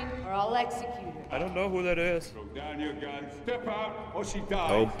firing, or I'll execute her. I don't know who that is. Throw down your gun, step out, or she dies.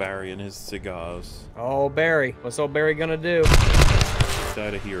 Oh, Barry and his cigars. Oh, Barry. What's old Barry gonna do? He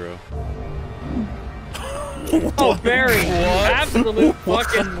died a hero. Oh, Barry. Absolute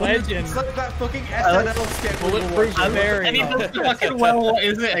fucking legend. It's like that fucking SNL sketch. we were Bulletproof watching. Barry. And he does fucking well. What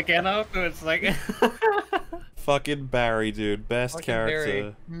is it again? After it's like. Fucking Barry, dude. Best Fucking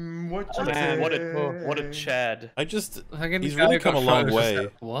character. What you Man, What a Chad. I just... Fucking He's guy really who got come a long thrown way.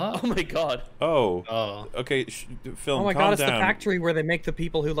 just- What? Oh my god. Oh. Oh. Okay, film, Oh my calm god, it's down. the factory where they make the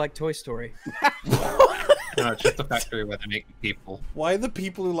people who like Toy Story. No, it's just the factory where they make the people. Why the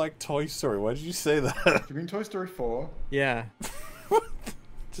people who like Toy Story? Why did you say that? You mean Toy Story 4? Yeah.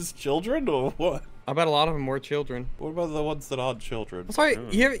 Just children or what? I bet a lot of them were children. What about the ones that aren't children? I'm sorry,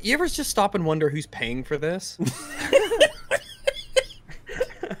 you ever just stop and wonder who's paying for this?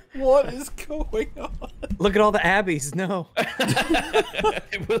 What is going on? Look at all the Abbeys. No.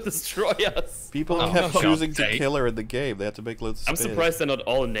 It will destroy us. People Oh, kept no. choosing to God's sake. kill her in the game. They had to make loads of I'm space. surprised they're not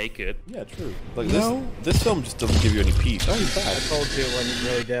all naked. Yeah, true. Like No. this film just doesn't give you any peace. Oh, he's I back. told you it wasn't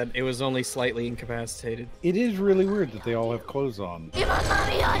really dead. It was only slightly incapacitated. It is really weird that they all have clothes on. Give my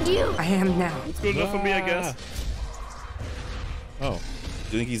money on you! I am now. It's good enough for me, I guess. Oh,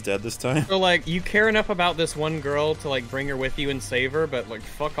 do you think he's dead this time? So like, you care enough about this one girl to like bring her with you and save her, but like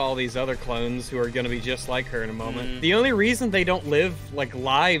fuck all these other clones who are gonna be just like her in a moment. The only reason they don't live like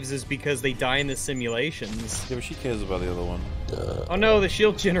lives is because they die in the simulations. Yeah, but she cares about the other one. Oh no, the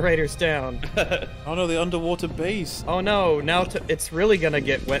shield generator's down. Oh no, the underwater base. Oh no, now it's really gonna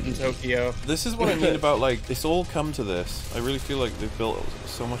get wet in Tokyo. This is what I mean about like it's all come to this. I really feel like they've built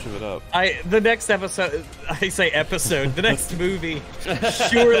so much of it up. The next episode, I say episode, the next movie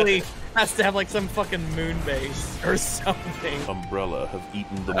surely has to have like some fucking moon base or something. Umbrella have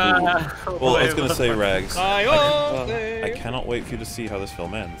eaten the moon. Well, I was gonna say, Rags. I cannot wait for you to see how this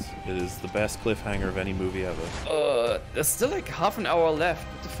film ends. It is the best cliffhanger of any movie ever. There's still like half an hour left.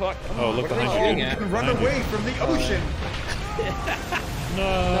 What the fuck? Oh, look What are they behind you. shooting at? Run away from the ocean!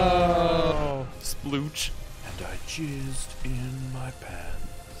 No. Splooch. And I jizzed in my pants.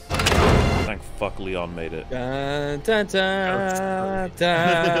 Thank fuck Leon made it. Da, da, da,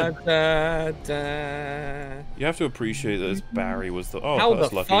 da, da, da. You have to appreciate that this Barry was the... Oh, How that's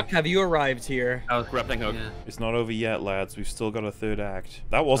the lucky. fuck have you arrived here? I was Grappling hook. Yeah. It's not over yet, lads. We've still got a third act.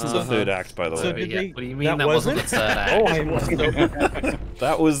 That wasn't the third act, by the So way. did Yeah, they- what do you mean that wasn't the third act? Oh, I wasn't.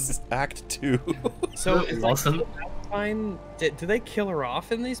 That was act 2. So It is wasn't. fine. Do they kill her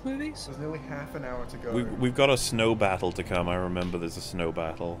off in these movies? There's nearly half an hour to go. We've got a snow battle to come. I remember there's a snow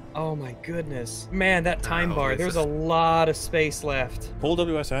battle. Oh my goodness. Man, that time Oh, bar, this there's is- a lot of space left. Paul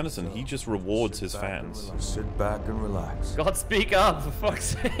W.S. Anderson, he just rewards his fans. Sit back and relax. God, speak up, for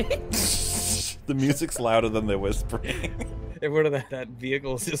fuck's sake. The music's louder than they're whispering. Everyone in that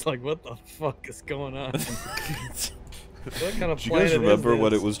vehicle is just like, what the fuck is going on? What kind of Do you guys remember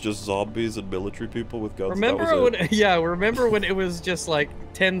when it was just zombies and military people with guns? Remember when? Yeah, remember when it was just like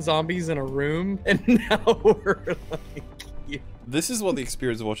 10 zombies in a room, and now we're like. This is what the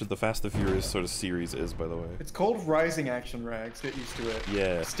experience of watching the Fast and Furious sort of series is, by the way. It's called rising action, Rags. Get used to it.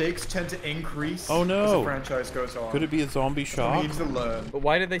 Yeah. Stakes tend to increase as the franchise goes on. Could it be a zombie shock? We need to learn. But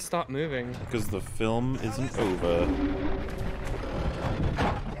why did they stop moving? Because the film isn't over.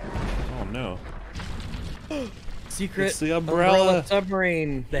 Oh no. Secret. It's the umbrella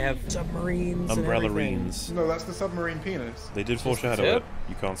submarine. They have submarines. Umbrella-reens. No, that's the submarine penis. They did foreshadow it.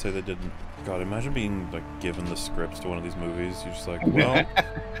 You can't say they didn't. God, imagine being like given the scripts to one of these movies. You're just like, well.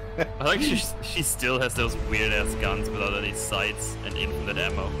 I like she still has those weird ass guns without any sights and infinite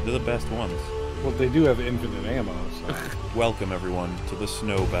ammo. They're the best ones. Well, they do have infinite ammo, so. Welcome, everyone, to the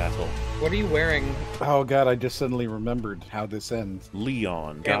snow battle. What are you wearing? Oh, God, I just suddenly remembered how this ends.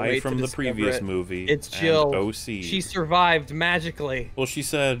 Leon, guy from the previous movie. It's Jill. OC. She survived magically. Well, she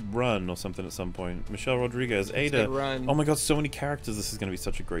said run or something at some point. Michelle Rodriguez, Ada. Run. Oh my God, so many characters. This is going to be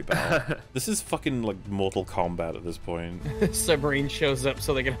such a great battle. This is fucking like Mortal Kombat at this point. Submarine shows up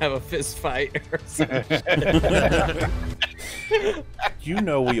so they can have a fist fight or something. You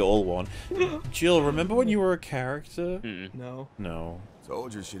know we all won. Jill, remember when you were a character? No. No.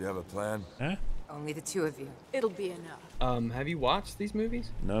 Told you she'd have a plan. Huh? Only the two of you. It'll be enough. Have you watched these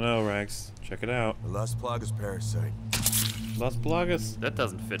movies? No, Rags. Check it out. The Las Plagas parasite. Las Plagas. That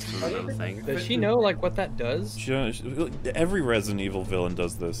doesn't fit through another thing. Does she know like what that does? Every Resident Evil villain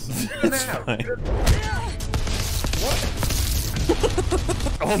does this. It's fine.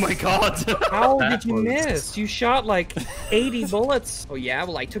 Oh my God! How did you miss? You shot like 80 bullets. Oh yeah,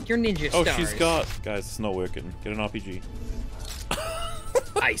 well I took your ninja stars. Oh, she's got... Guys, it's not working. Get an RPG.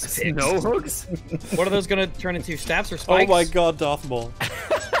 Ice picks. No hooks? What are those gonna turn into? Stabs or spikes? Oh my God, Darth Maul.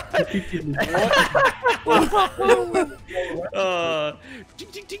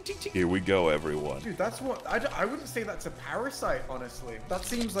 Here we go, everyone. Dude, that's what I wouldn't say that's a parasite, honestly. That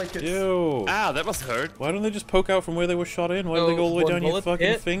seems like it's. Ew. Ah, that must hurt. Why don't they just poke out from where they were shot in? Why do they go all the way down your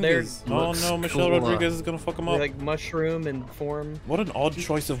fucking fingers? Oh no, Michelle Rodriguez is gonna fuck them up. Like mushroom and form. What an odd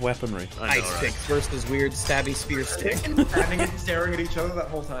choice of weaponry. Ice picks versus weird stabby spear stick. Standing and staring at each other that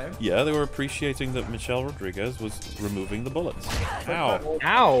whole time. Yeah, they were appreciating that Michelle Rodriguez was removing the bullets. Ow.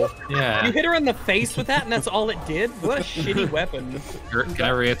 Ow. Yeah. You hit her in the face with that and that's all it did? What a shitty weapon. Can I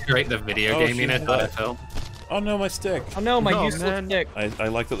reiterate the video gaming it that I filmed? Oh no, my stick. Oh no, my useless stick. I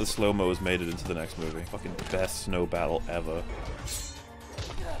like that the slow-mo has made it into the next movie. Fucking best snow battle ever.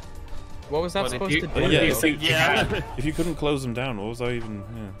 What was that supposed to do? If you couldn't close them down, what was I even...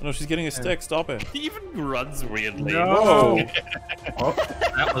 Yeah. No, she's getting a stick. Stop it. He even runs weirdly. No.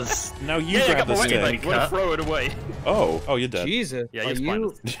 That was... Now you grab the stick. Throw it away. Oh, you're dead. Jesus. Yeah, are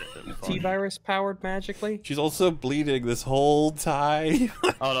you T-virus powered magically? She's also bleeding this whole time.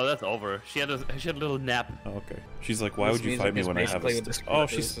 Oh no, that's over. She had a little nap. Oh, okay. She's like, why would you fight me when I have a stick? Oh,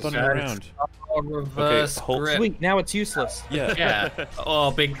 she's spinning around. Reverse grip. Sweet, now it's useless. Yeah.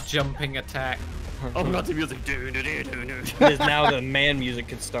 Oh, big jumping attack. Oh, not the music. Now the man music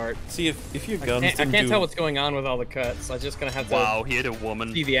could start. See, if your guns I can't tell what's going on with all the cuts. I'm just gonna have to. Wow, he hit a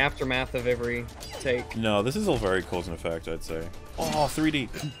woman. See the aftermath of every take. No, this is all very cause and effect, I'd say. Oh, 3D.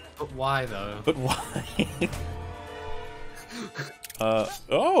 But why though? But why?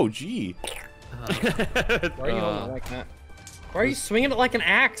 Oh, gee. Why are you holding it like that? Why are you swinging it like an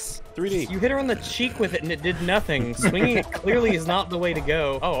axe? 3D. You hit her on the cheek with it and it did nothing. Swinging it clearly is not the way to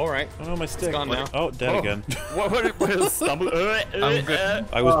go. Oh, all right. Oh, my stick. It's gone now. Oh, dead again.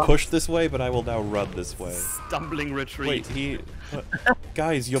 I was pushed this way, but I will now run this way. Stumbling retreat. Wait,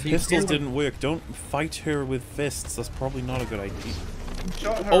 guys, your pistols didn't work. Don't fight her with fists. That's probably not a good idea.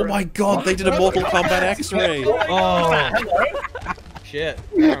 Oh my God, they did a Mortal Kombat X-ray. Oh. Shit.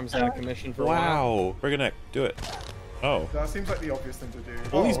 Arms out of commission for a while. Wow. Break a neck. Do it. Oh. That seems like the obvious thing to do.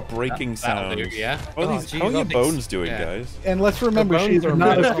 All these breaking sounds. Yeah. How are your bones doing, guys? And let's remember, she's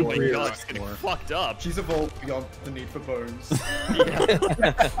not a Oh my God, it's getting fucked up. She's evolved beyond the need for bones. That's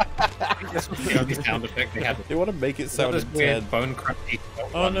the sound effect they had. They want to make it sound this weird bone crunchy.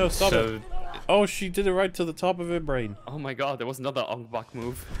 Oh no, stop it. Oh, she did it right to the top of her brain. Oh my God, there was another Ong Bak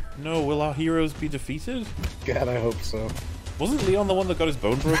move. No, will our heroes be defeated? God, I hope so. Wasn't Leon the one that got his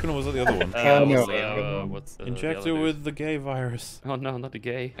bone broken, or was it the other one? No. What's the Inject her with the gay virus. Oh no, not the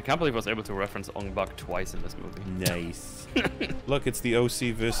gay. I can't believe I was able to reference Ong Bak twice in this movie. Nice. Look, it's the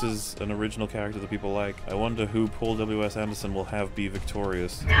OC versus an original character that people like. I wonder who Paul W.S. Anderson will have be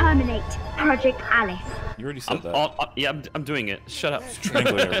victorious. Terminate Project Alice. You already said that. Yeah, I'm doing it. Shut up.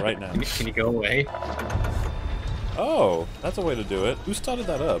 Strangling her right now. Can you go away? Oh, that's a way to do it. Who started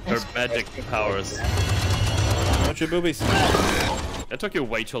that up? Her magic powers. Watch your boobies. That took you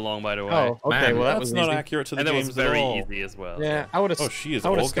way too long, by the way. Oh, okay. Man, well, that that's was not easy. accurate to the And that games was very at all. easy as well. Yeah, I would have. Oh, she is I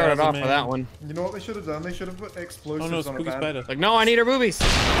would have started off orgasming. with that one. You know what they should have done? They should have put explosives Oh no, on a spooky van. spider. Like, no, I need her boobies.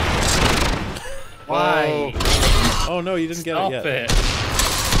 Why? Oh no, you didn't get Stop it yet. it.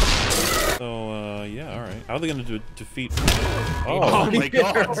 So, yeah, alright. How are they going to defeat... Oh my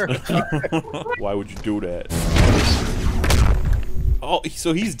god! Why would you do that? Oh,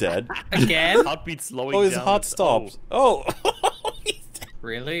 so he's dead. Again? Heartbeat slowing Oh, his down. heart stopped. Oh!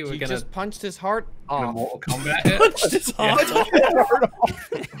 Really? We're He gonna just punched his heart off. Mortal Kombat it? Punched his heart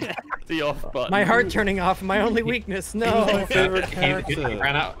The off button. My heart turning off. My only weakness. My No. favorite He character.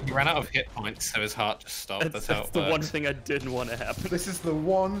 ran out of hit points, so his heart just stopped. That's how That's it the one works. thing I didn't want to happen. This is the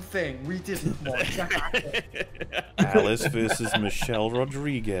one thing we didn't want to happen. Alice versus Michelle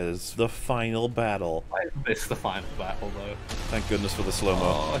Rodriguez. The final battle. Why is this the final battle, though? Thank goodness for the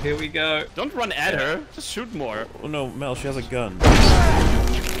slow-mo. Oh, here we go. Don't run at her. Just shoot more. Oh no, Mel, she has a gun.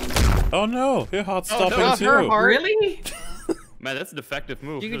 Oh no, her heart's Oh, stopping no, too. her heart. Really? Man, that's a defective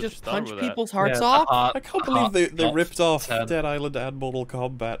move. You could Should've just started punch with that. people's hearts Yeah, off. I can't believe they heart ripped off stopped. Dead Island and Mortal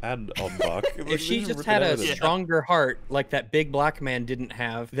Kombat and Oddbuck. If she just had a stronger heart, like that big black man didn't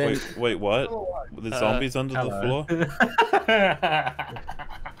have, then Wait, what? The zombies under the floor?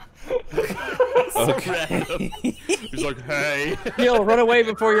 Okay. He's like, hey. He'll run away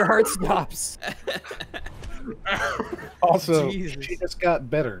before your heart stops. Also, Jesus. she just got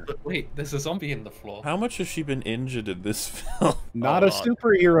better. Wait, there's a zombie in the floor. How much has she been injured in this film? Not a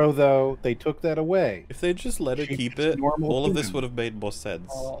superhero, though. They took that away. If they just let her She's keep just it, normal all of this human. would have made more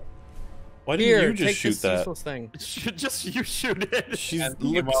sense. Oh. Why didn't Here, you just take shoot this that? useless thing. Just you shoot it. She's And looks.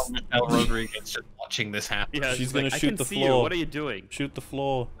 meanwhile, Michelle Rodriguez just watching this happen. Yeah, She's gonna like, I shoot can the see you. floor. What are you doing? Shoot the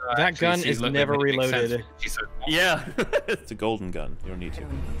floor. That Actually, gun she's is looking never at me, makes sense. reloaded. She's so Yeah. It's a golden gun. You don't need to.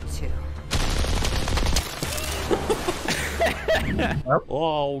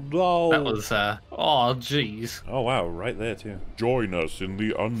 Oh no! That was oh jeez. Oh wow, right there too. Join us in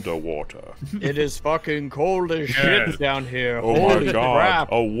the underwater. It is fucking cold as shit down here. Oh Holy my god,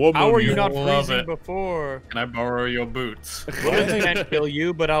 crap. a woman! How are you not love freezing it. before? Can I borrow your boots? I can't kill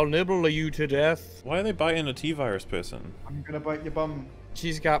you, but I'll nibble you to death. Why are they biting a T-virus person? I'm gonna bite your bum.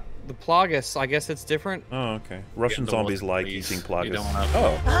 She's got the plagas. I guess it's different. Oh, okay. Russian the zombies water, like please. eating You plagas. don't wanna-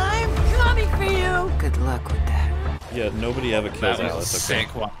 Oh, I'm coming for you. Good luck with that. yeah. Nobody ever kills That was a Alice. Okay.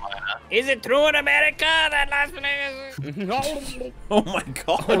 sick one-liner. Is it true in America that last name? Oh my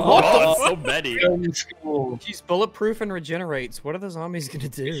god! What? So many. She's bulletproof and regenerates. What are the zombies gonna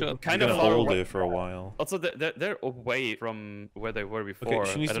do? Kind I'm of gonna far hold away. her for a while. Also, they're away from where they were before.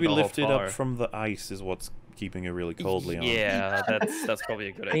 Okay, she needs I to don't be know how lifted far. up from the ice, is what's keeping her really cold, Leon. Yeah, that's probably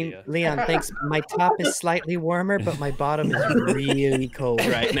a good idea. Leon thinks my top is slightly warmer, but my bottom is really cold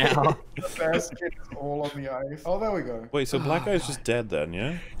right now. The basket is all on the ice. Oh, there we go. Wait, so Black Guy's just dead then,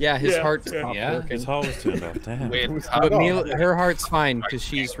 yeah? Yeah, his Yeah. heart stopped Yeah. working. His heart was turned off. Damn. Weird. But her heart's fine because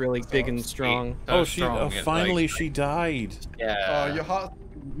she's really big and strong. Oh, she strong, finally like- she died. Yeah. Your heart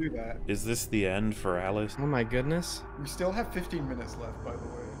can do that. Is this the end for Alice? Oh my goodness. We still have 15 minutes left, by the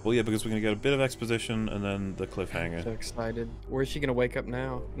way. Well, yeah, because we're gonna get a bit of exposition and then the cliffhanger. So excited. Where's she gonna wake up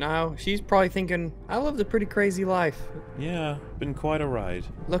now? No, she's probably thinking, I lived a pretty crazy life. Yeah, been quite a ride.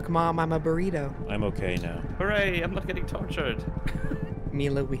 Look, Mom, I'm a burrito. I'm okay now. Hooray! I'm not getting tortured.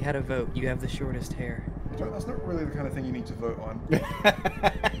 Mila, we had a vote. You have the shortest hair. That's not really the kind of thing you need to vote on.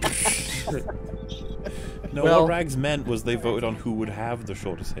 No, Well- what Rags meant was they voted on who would have the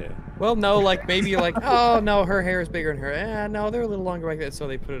shortest hair. Well, no, like maybe you're like, oh no, her hair is bigger than her. No, they're a little longer like that, so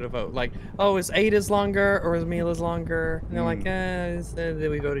they put it a vote. Like, oh, is Ada's longer or is Mila's longer? And they're like, then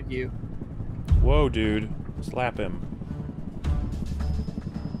we voted you. Whoa, dude. Slap him.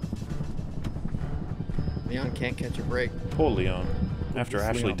 Leon can't catch a break. Poor Leon. After This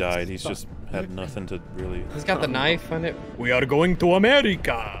Ashley Leon died, he's just had nothing to really... He's got the knife on it. We are going to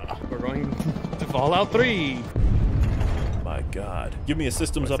America. We're going to Fallout 3. My god. Give me a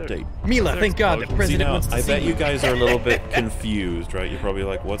systems update. Mila, thank God the See president now, wants to I see bet you guys are a little bit confused, right? You're probably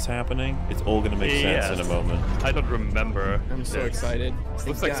like, what's happening? It's all gonna make sense in a moment. I don't remember. I'm so this. excited. Looks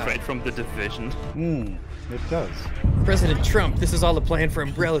Thank like God. straight from the Division. It does. President Trump, this is all a plan for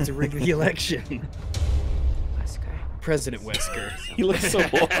Umbrella to rig the election. President Wesker. He looks so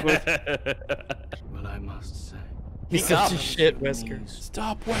awkward. Well, I must say. He's such a shit, Wesker.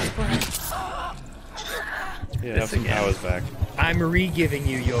 Stop, Wesker. Yeah, have some powers back. I'm re-giving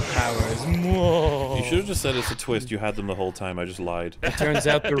you your powers. Whoa. You should have just said it's a twist. You had them the whole time. I just lied. It turns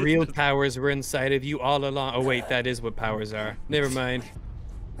out the real powers were inside of you all along. Oh wait, that is what powers are. Never mind.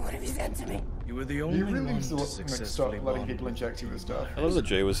 What have you done to me? You were the You only really one need to to stop successfully letting bond people with inject you with stuff. I love that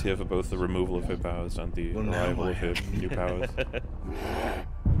Jay was here for both the removal of her powers and the Well, now arrival I of her have new powers.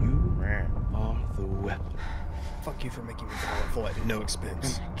 You are the weapon. Fuck you for making me powerful at no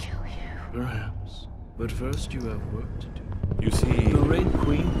expense. Perhaps. But first you have work to do. You see, The Red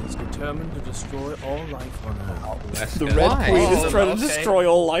Queen is determined to destroy all life on Earth. the Red Queen is trying to destroy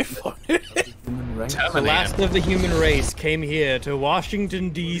all life on it. Human race. The last of the human race came here to Washington,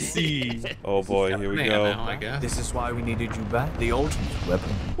 D.C. Oh boy, here we go. Now, I guess. This is why we needed you back. The ultimate weapon.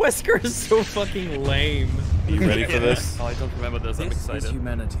 Wesker is so fucking lame. Are you ready for this? Oh, I don't remember this. I'm This is excited.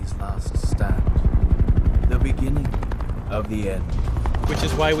 humanity's last stand. The beginning of the end. Which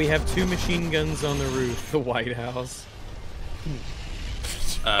is why we have 2 machine guns on the roof, the White House.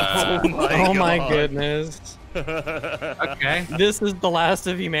 Oh my goodness. Okay. This is the last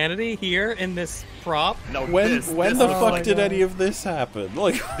of humanity here in this prop. No, When this the looks fuck like- did any of this happen?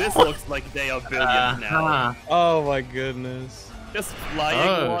 Like, This looks like they are billions now. Oh my goodness. Just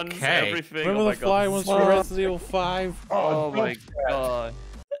flying ones, Okay. everything. remember oh my the fly God. ones from Resident Evil 5? Oh my god.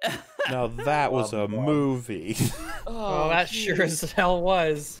 Now that was a movie. Oh, that sure as hell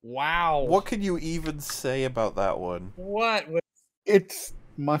was. Wow. What can you even say about that one? What? It's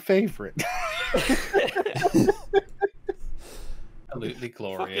my favorite. Absolutely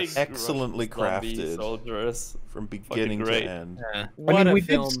glorious. Excellently Zombie crafted soldiers. from beginning to great. end. Yeah. What a we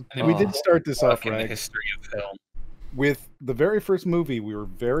film. did start this off In the right history of film. with the very first movie. We were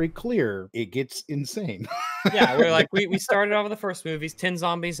very clear it gets insane. Yeah, we're like, we started off with the first movies, 10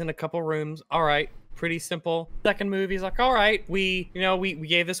 zombies in a couple rooms. All right, pretty simple. Second movie's like, all right, we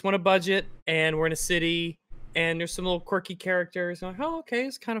gave this one a budget and we're in a city and there's some little quirky characters. I'm like, oh, okay,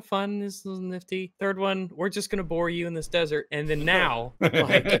 it's kind of fun. This is nifty. Third one, we're just gonna bore you in this desert. And then now,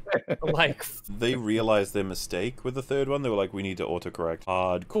 like They realized their mistake with the third one. They were like, we need to autocorrect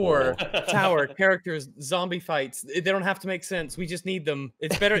core hardcore. tower characters, zombie fights. They don't have to make sense. We just need them.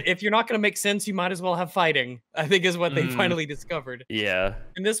 It's better if you're not gonna make sense. You might as well have fighting. I think is what they finally discovered. Yeah.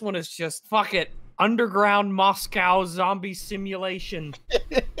 And this one is just fuck it. Underground Moscow zombie simulation.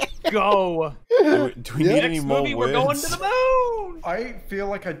 Go. Do we need any Next more movie, words? we're going to the moon. I feel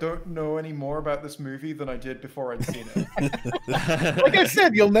like I don't know any more about this movie than I did before I'd seen it. Like I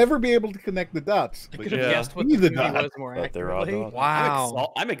said, you'll never be able to connect the dots. I but could have you guessed what see the the movie dots. was more But there are accurately. dots.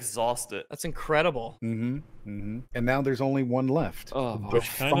 Wow. I'm exhausted. That's incredible. And now there's only one left. Oh, Which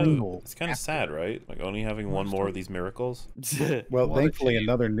Final it's kind of sad, right? Like only having one more of these miracles. Well, What a thankfully, shame.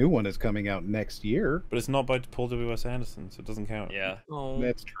 another new one is coming out next year. But it's not by Paul W.S. Anderson, so it doesn't count. Yeah. Oh.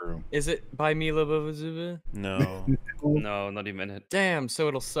 That's true. Is it by Mila Jovovich? No. No, not even it. Damn, so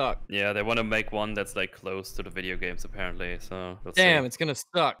it'll suck. Yeah, they want to make one that's like close to the video games apparently. So we'll Damn, see. it's gonna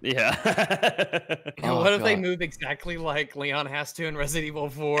suck. Yeah. What if they God. move exactly like Leon has to in Resident Evil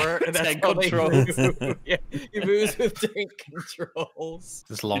 4? And that's Tank how they controls. move. Yeah, he moves with tank controls.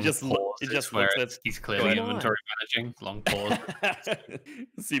 This long just pause. he just where looks at- it's- he's clearly Come on. inventory managing. Long pause.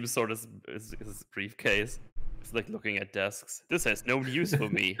 Seems sort of his briefcase. It's like looking at desks. This has no use for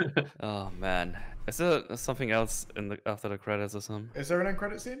me. Oh man. Is there something else in the after the credits or something? Is there an end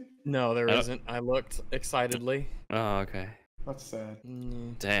credit scene? No, there I don't- isn't. I looked excitedly. Oh, okay. That's sad.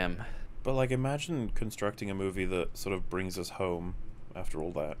 Damn. But like, imagine constructing a movie that sort of brings us home after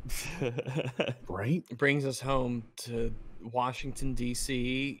all that. Right? Brings us home to Washington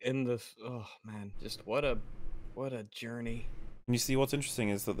D.C. in the oh man, just what a journey. And you see, what's interesting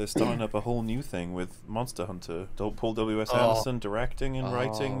is that they're starting up a whole new thing with Monster Hunter. Paul W.S. Oh. Anderson directing and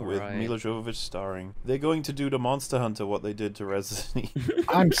writing, with right. Mila Jovovich starring. They're going to do to Monster Hunter what they did to Resident Evil.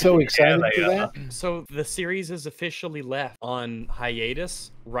 I'm so excited for that. So the series is officially left on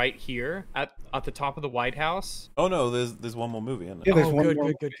hiatus right here at the top of the White House. Oh no, there's one more movie, isn't Yeah, there? there's one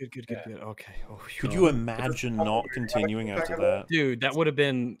more. Good. Okay. Oh, Could you imagine not continuing after that? dude, that would have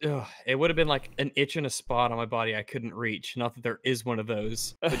been. It would have been like an itch in a spot on my body I couldn't reach. Not that there is one of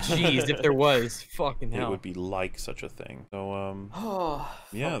those, but geez, if there was, fucking It hell. would be like such a thing. So Oh,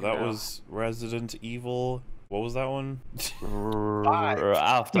 yeah, fucking that hell. was Resident Evil. What was that one?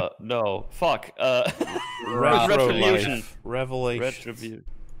 After. No. Fuck. Retribution. Retribution. Revelation.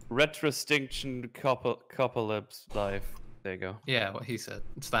 Retrostinction Copolypse Life. There you go. Yeah, what he said.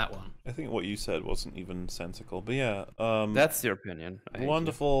 It's that one. I think what you said wasn't even sensical, but yeah. That's your opinion. I hate you.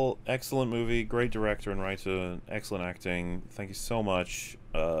 Wonderful, excellent movie, great director and writer, excellent acting. Thank you so much.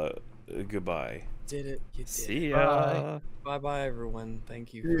 Goodbye. Did it? You did. See ya. Bye bye, everyone.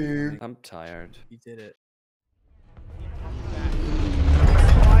 Thank you. For listening. I'm tired. You did it.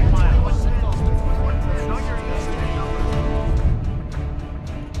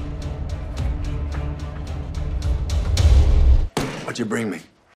 What'd you bring me?